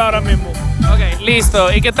lo mejor ahora mismo. Ok,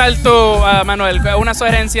 listo. ¿Y qué tal tú, Manuel? Una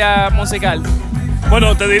sugerencia musical.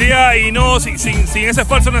 Bueno, te diría, y no sin ese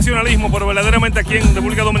falso nacionalismo, pero verdaderamente aquí en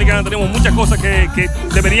República Dominicana tenemos muchas cosas que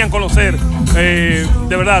deberían conocer, de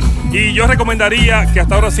verdad. Y yo recomendaría, que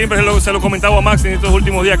hasta ahora siempre se lo comentaba a Max en estos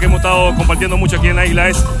últimos días que hemos estado compartiendo mucho aquí en la isla,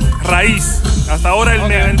 es Raíz. Hasta ahora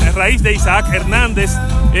el Raíz de Isaac Hernández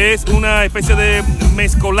es una especie de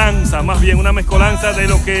mezcolanza, más bien una mezcolanza de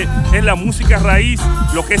lo que es la música raíz,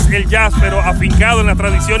 lo que es el jazz, pero afincado en las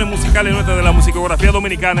tradiciones musicales nuestras de la musicografía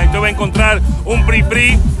dominicana. Y usted va a encontrar un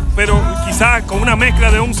pero quizás con una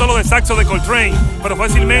mezcla de un solo de saxo de Coltrane, pero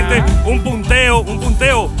fácilmente un punteo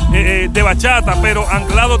de bachata, pero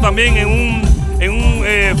anclado también en un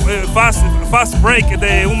fast break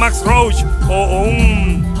de un Max Roach o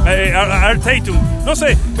un Art Tatum. No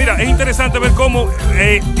sé, mira, es interesante ver cómo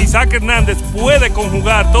Isaac Hernández puede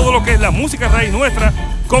conjugar todo lo que es la música raíz nuestra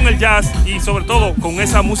con el jazz y sobre todo con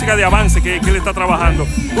esa música de avance que él está trabajando.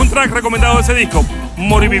 Un track recomendado de ese disco,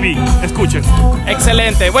 Moribibi. Escuchen.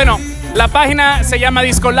 Excelente. Bueno, la página se llama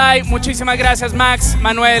Discolay. Muchísimas gracias, Max,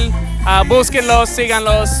 Manuel. Búsquenlos,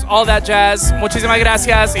 síganlos, all that jazz. Muchísimas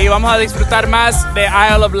gracias y vamos a disfrutar más de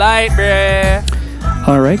Isle of Light.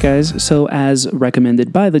 All right, guys. So, as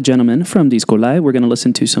recommended by the gentleman from Discolay, we're going to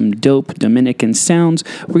listen to some dope Dominican sounds.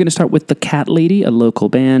 We're going to start with The Cat Lady, a local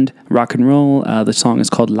band, rock and roll. The song is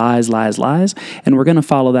called Lies, Lies, Lies. And we're going to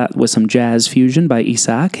follow that with some jazz fusion by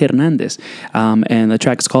Isaac Hernandez. And the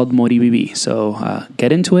track is called Moribibi. So,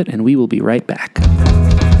 get into it, and we will be right back.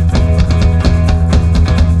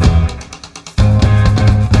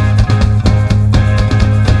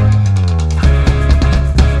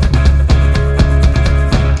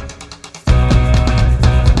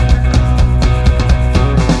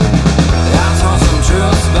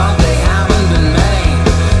 Why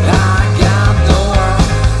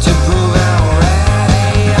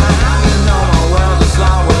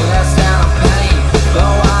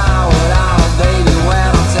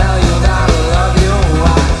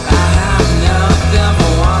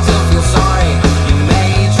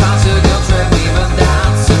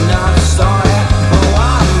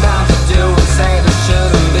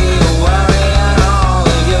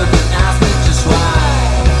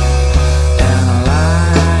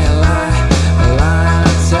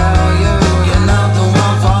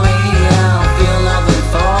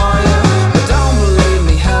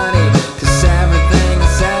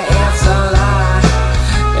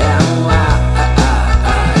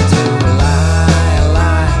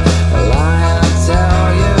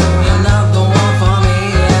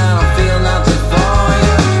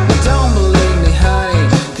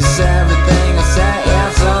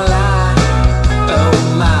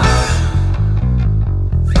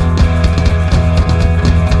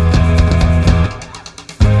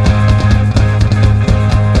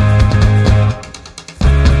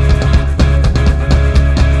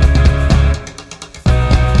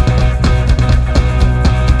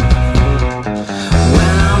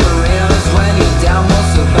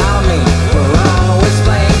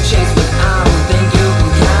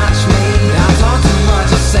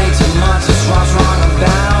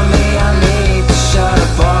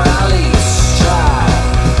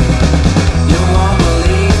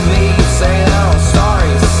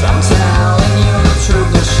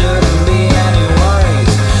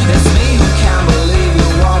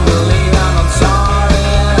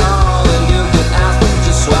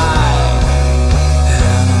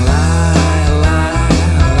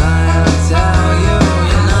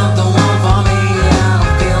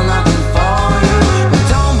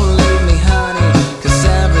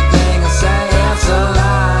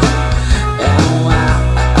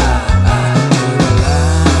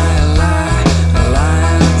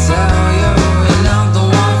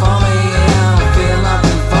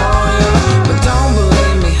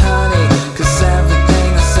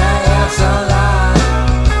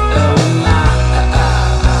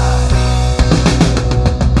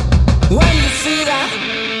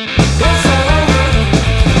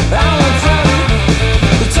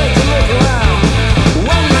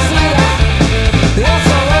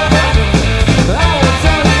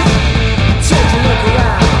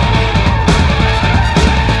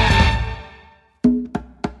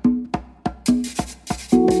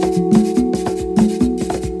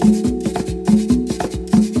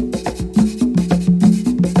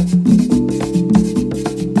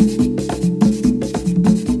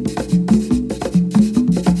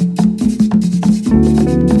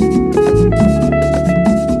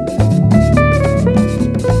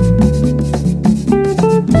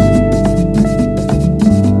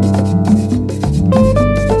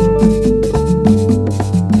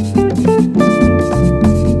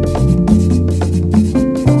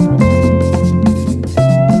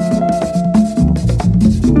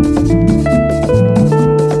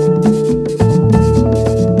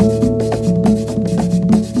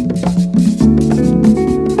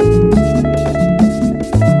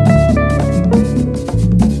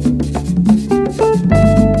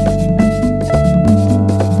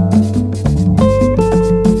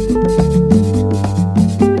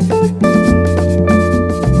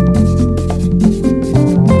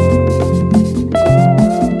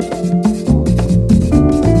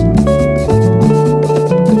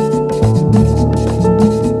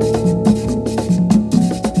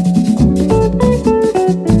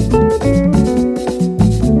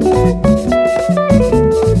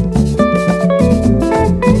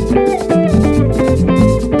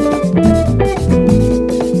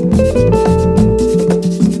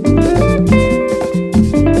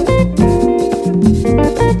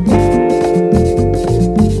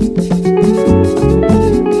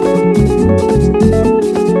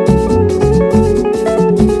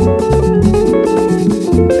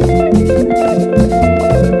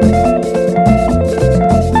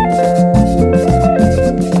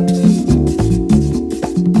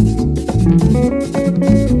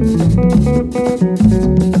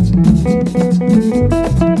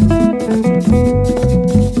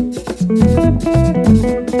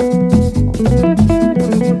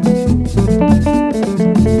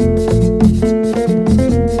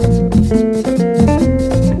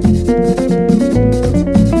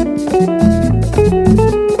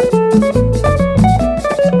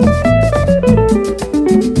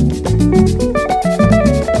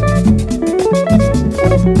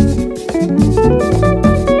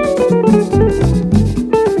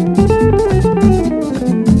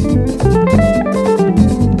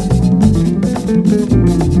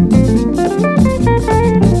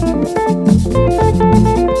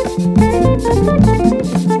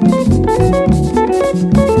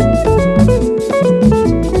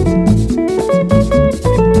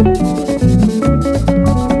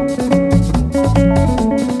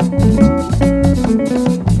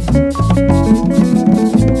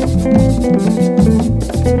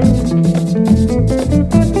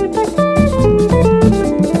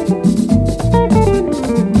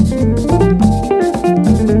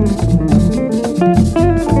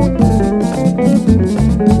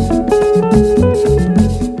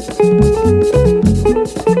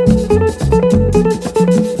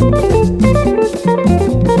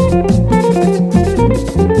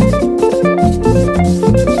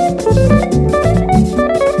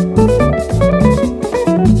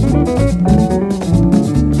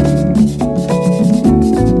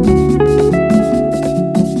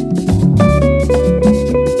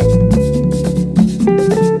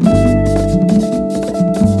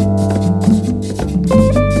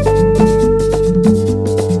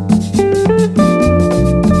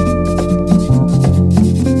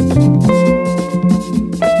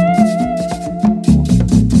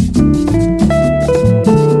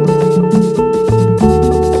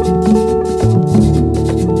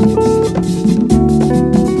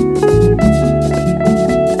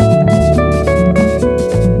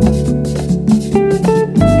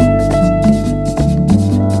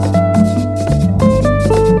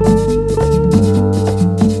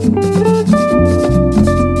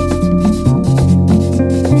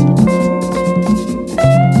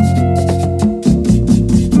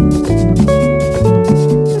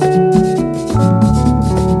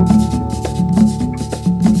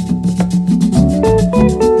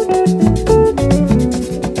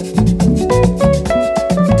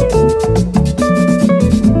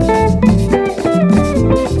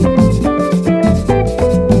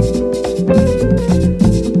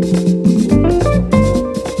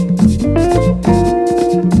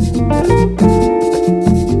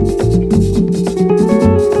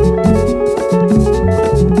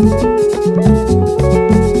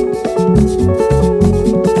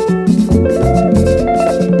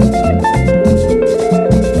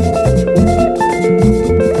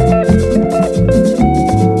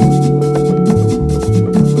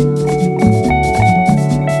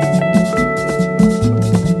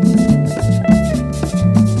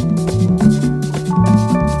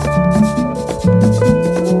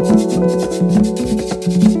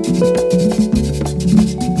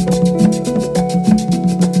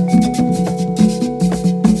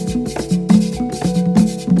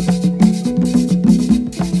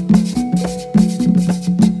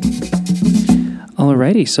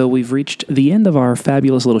Alrighty, so we've reached the end of our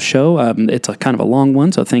fabulous little show. It's a kind of a long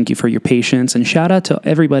one, so thank you for your patience. And shout out to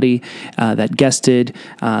everybody that guested,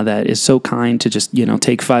 that is so kind to just,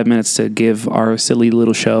 take 5 minutes to give our silly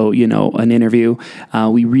little show, an interview.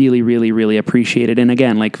 We really, really, really appreciate it. And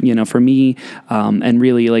again, for me, and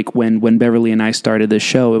really when Beverly and I started this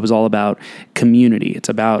show, it was all about community. It's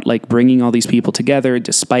about bringing all these people together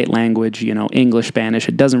despite language, English, Spanish,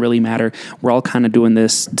 it doesn't really matter. We're all kind of doing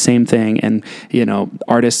this same thing. And,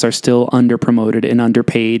 artists are still under-promoted and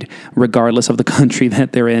underpaid regardless of the country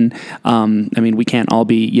that they're in. We can't all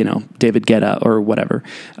be, David Guetta or whatever.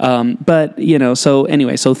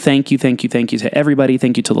 So thank you to everybody.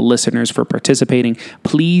 Thank you to the listeners for participating.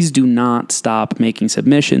 Please do not stop making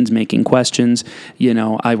submissions, making questions.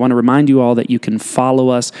 I want to remind you all that you can follow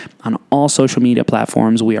us on all social media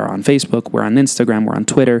platforms. We are on Facebook, we're on Instagram, we're on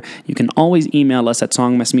Twitter. You can always email us at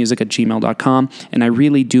songmessmusic@gmail.com, and I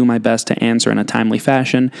really do my best to answer in a timely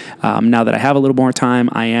fashion. Now that I have a little more time,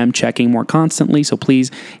 I am checking more constantly, so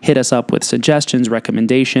please hit us up with suggestions,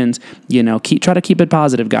 recommendations. Try to keep it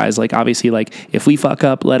positive, guys. Obviously, if we fuck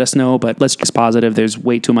up, let us know, but let's just positive. There's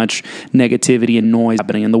way too much negativity and noise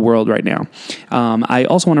happening in the world right now. I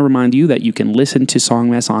also want to remind you that you can listen to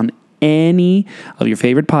Songmess on any of your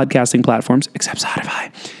favorite podcasting platforms, except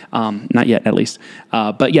Spotify. Not yet, at least.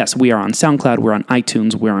 But yes, we are on SoundCloud, we're on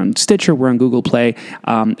iTunes, we're on Stitcher, we're on Google Play,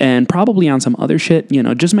 and probably on some other shit.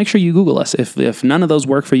 Just make sure you Google us. If none of those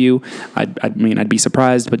work for you, I'd be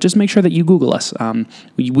surprised, but just make sure that you Google us.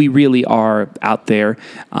 We really are out there.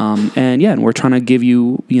 And we're trying to give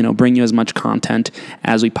you, bring you as much content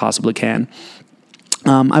as we possibly can.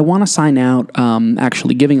 I want to sign out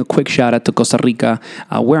actually giving a quick shout out to Costa Rica,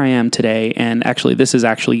 where I am today. And actually, this is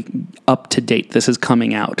actually up to date. This is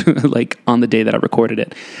coming out on the day that I recorded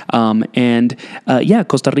it.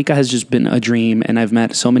 Costa Rica has just been a dream. And I've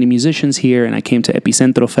met so many musicians here. And I came to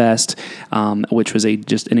Epicentro Fest, which was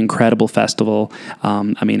just an incredible festival.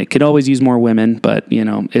 It could always use more women, but,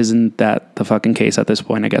 isn't that the fucking case at this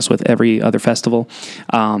point, I guess, with every other festival?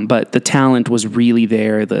 But the talent was really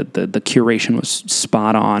there. The curation was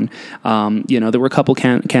spot on. There were a couple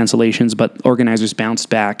cancellations, but organizers bounced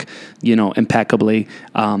back, impeccably.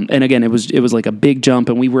 And again, it was like a big jump,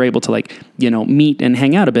 and we were able to meet and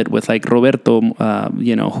hang out a bit with Roberto,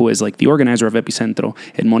 who is the organizer of Epicentro,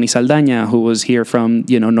 and Moni Saldaña, who was here from,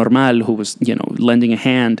 Normal, who was, lending a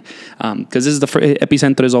hand. Because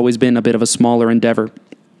Epicentro has always been a bit of a smaller endeavor.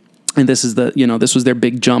 And this is this was their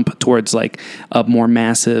big jump towards a more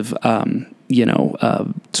massive,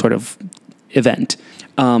 sort of event.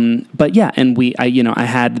 I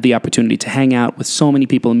had the opportunity to hang out with so many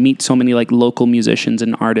people and meet so many local musicians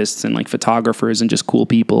and artists and photographers and just cool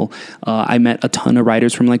people. I met a ton of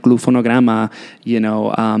writers from Glufonograma,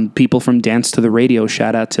 people from Dance to the Radio.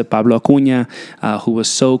 Shout out to Pablo Acuña, who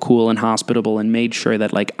was so cool and hospitable and made sure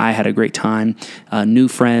that I had a great time. New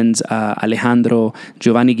friends, Alejandro,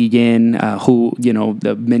 Giovanni Guillen, who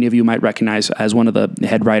many of you might recognize as one of the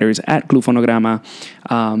head writers at Glufonograma.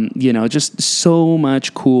 Just so much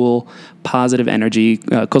cool, positive energy.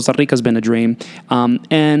 Costa Rica's been a dream.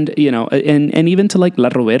 And even to La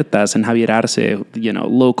Robertas and Javier Arce,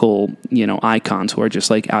 local, icons who are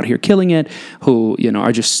just out here killing it, who,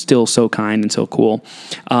 are just still so kind and so cool.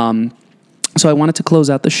 So I wanted to close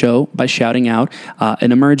out the show by shouting out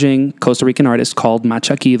an emerging Costa Rican artist called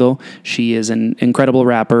Machaquido. She is an incredible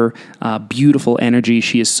rapper, beautiful energy.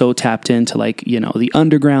 She is so tapped into the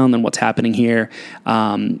underground and what's happening here,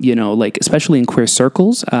 especially in queer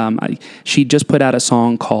circles. She just put out a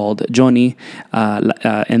song called Johnny,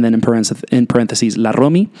 and then in parentheses, La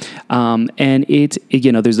Romy. And there's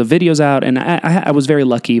the videos out, and I was very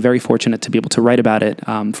lucky, very fortunate to be able to write about it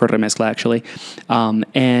for Remezcla, actually.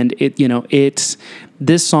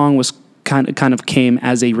 This song was kind of came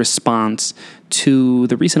as a response to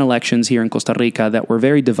the recent elections here in Costa Rica that were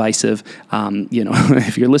very divisive.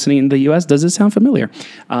 If you're listening in the U.S., does this sound familiar?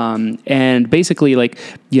 And basically,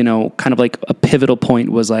 kind of a pivotal point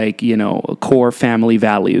was core family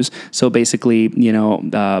values. So basically,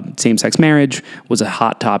 same-sex marriage was a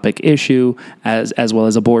hot topic issue, as well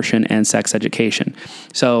as abortion and sex education.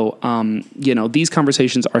 So, these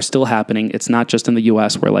conversations are still happening. It's not just in the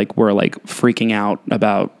U.S. where we're freaking out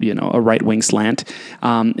about a right-wing slant,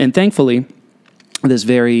 and thankfully, this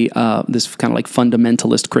very this kind of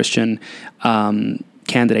fundamentalist Christian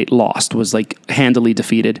candidate lost, was like handily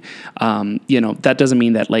defeated. That doesn't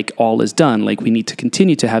mean that like all is done. Like we need to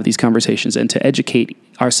continue to have these conversations and to educate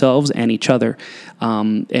ourselves and each other,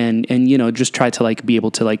 and just try to like be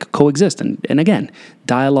able to like coexist. And again,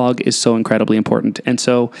 dialogue is so incredibly important. And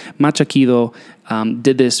so Machaquido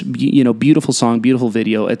did this, beautiful song, beautiful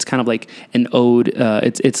video. It's kind of like an ode.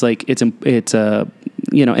 It's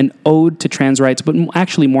an ode to trans rights, but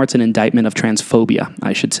actually more it's an indictment of transphobia,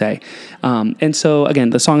 I should say. And so again,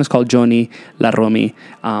 the song is called Johnny La Romy.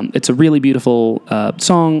 It's a really beautiful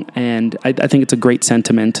song, and I think it's a great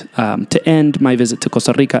sentiment to end my visit to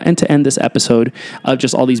Costa Rica and to end this episode of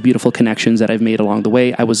just all these beautiful connections that I've made along the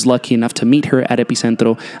way. I was lucky enough to meet her at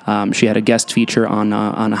Epicentro. She had a guest feature on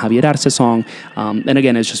a Javier Arce song. And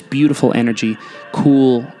again, it's just beautiful energy,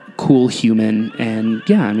 cool human. And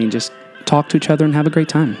yeah, just talk to each other and have a great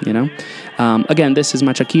time, Again, this is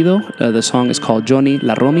Machaquido. The song is called Johnny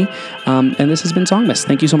La Romy. And this has been Songmas.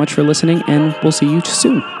 Thank you so much for listening, and we'll see you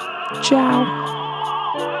soon. Ciao.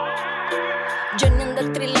 Johnny anda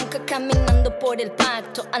trilanca caminando por el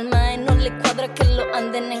pacto. Al mae no le cuadra que lo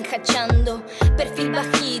anden enjachando. Perfil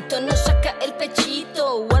bajito, no saca el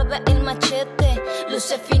pechito. Guarda el machete,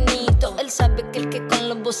 luce finito. Él sabe que el que con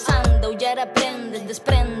lobos anda huyar aprende,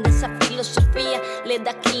 desprende esa filosofía. Le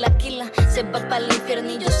da quila, se va para el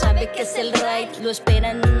infiernillo. Sabe que es el right, lo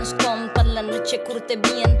esperan unos compas. La noche curte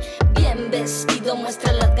bien, bien vestido.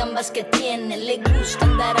 Muestra las gambas que tiene. Le gusta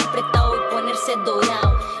andar apretado y ponerse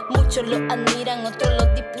dorado. Muchos lo admiran, otros lo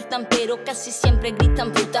disputan, pero casi siempre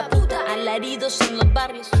gritan puta, puta. Alaridos en los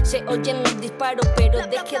barrios, se oyen los disparos, pero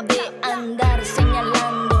deje de andar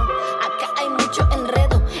señalando. Acá hay mucho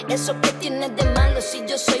enredo, eso que tiene de malo. Si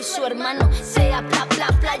yo soy su hermano, sea bla bla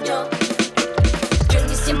bla yo.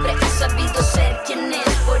 Johnny siempre ha sabido ser quien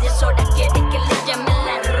es, por eso ahora quiere que le llamen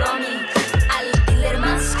la Romy. Al dealer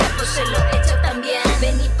más capo se lo echa también.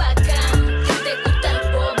 Vení pa' acá, que te gusta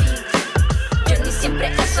el Bobby. Johnny siempre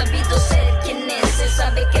ha sabido ser quien es. Él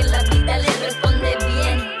sabe que la vida le responde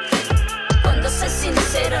bien. Cuando se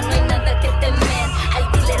sincero no hay nada que temer.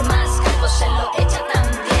 Al dealer más capo se lo echa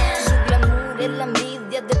también. Su glamour es la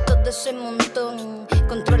envidia de todo ese montón.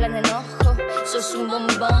 Controlan el enojo, sos un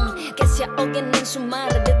bombón. Que se ahoguen en su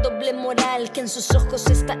mar de doble moral. Que en sus ojos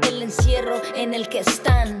está el encierro en el que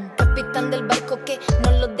están. Capitán del barco que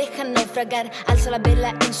no lo deja naufragar. Alza la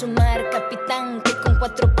vela en su mar. Capitán que con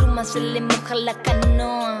 4 plumas se le moja la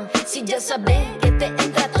canoa. Si ya sabe que te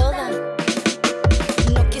entra toda.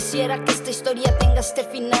 No quisiera que esta historia tenga este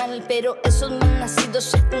final, pero esos mal nacidos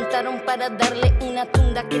se juntaron para darle una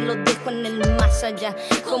tunda que lo dejó en el más allá.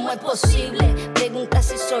 ¿Cómo es posible? Pregunta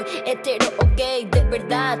si soy hetero o gay, de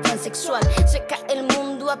verdad transexual. Se cae el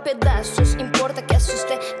mundo a pedazos, importa que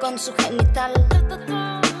asuste con su genital.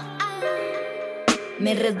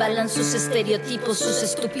 Me resbalan sus estereotipos, sus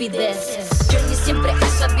estupideces. Johnny siempre ha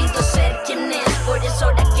sabido ser quien es, por eso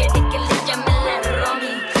ahora quiere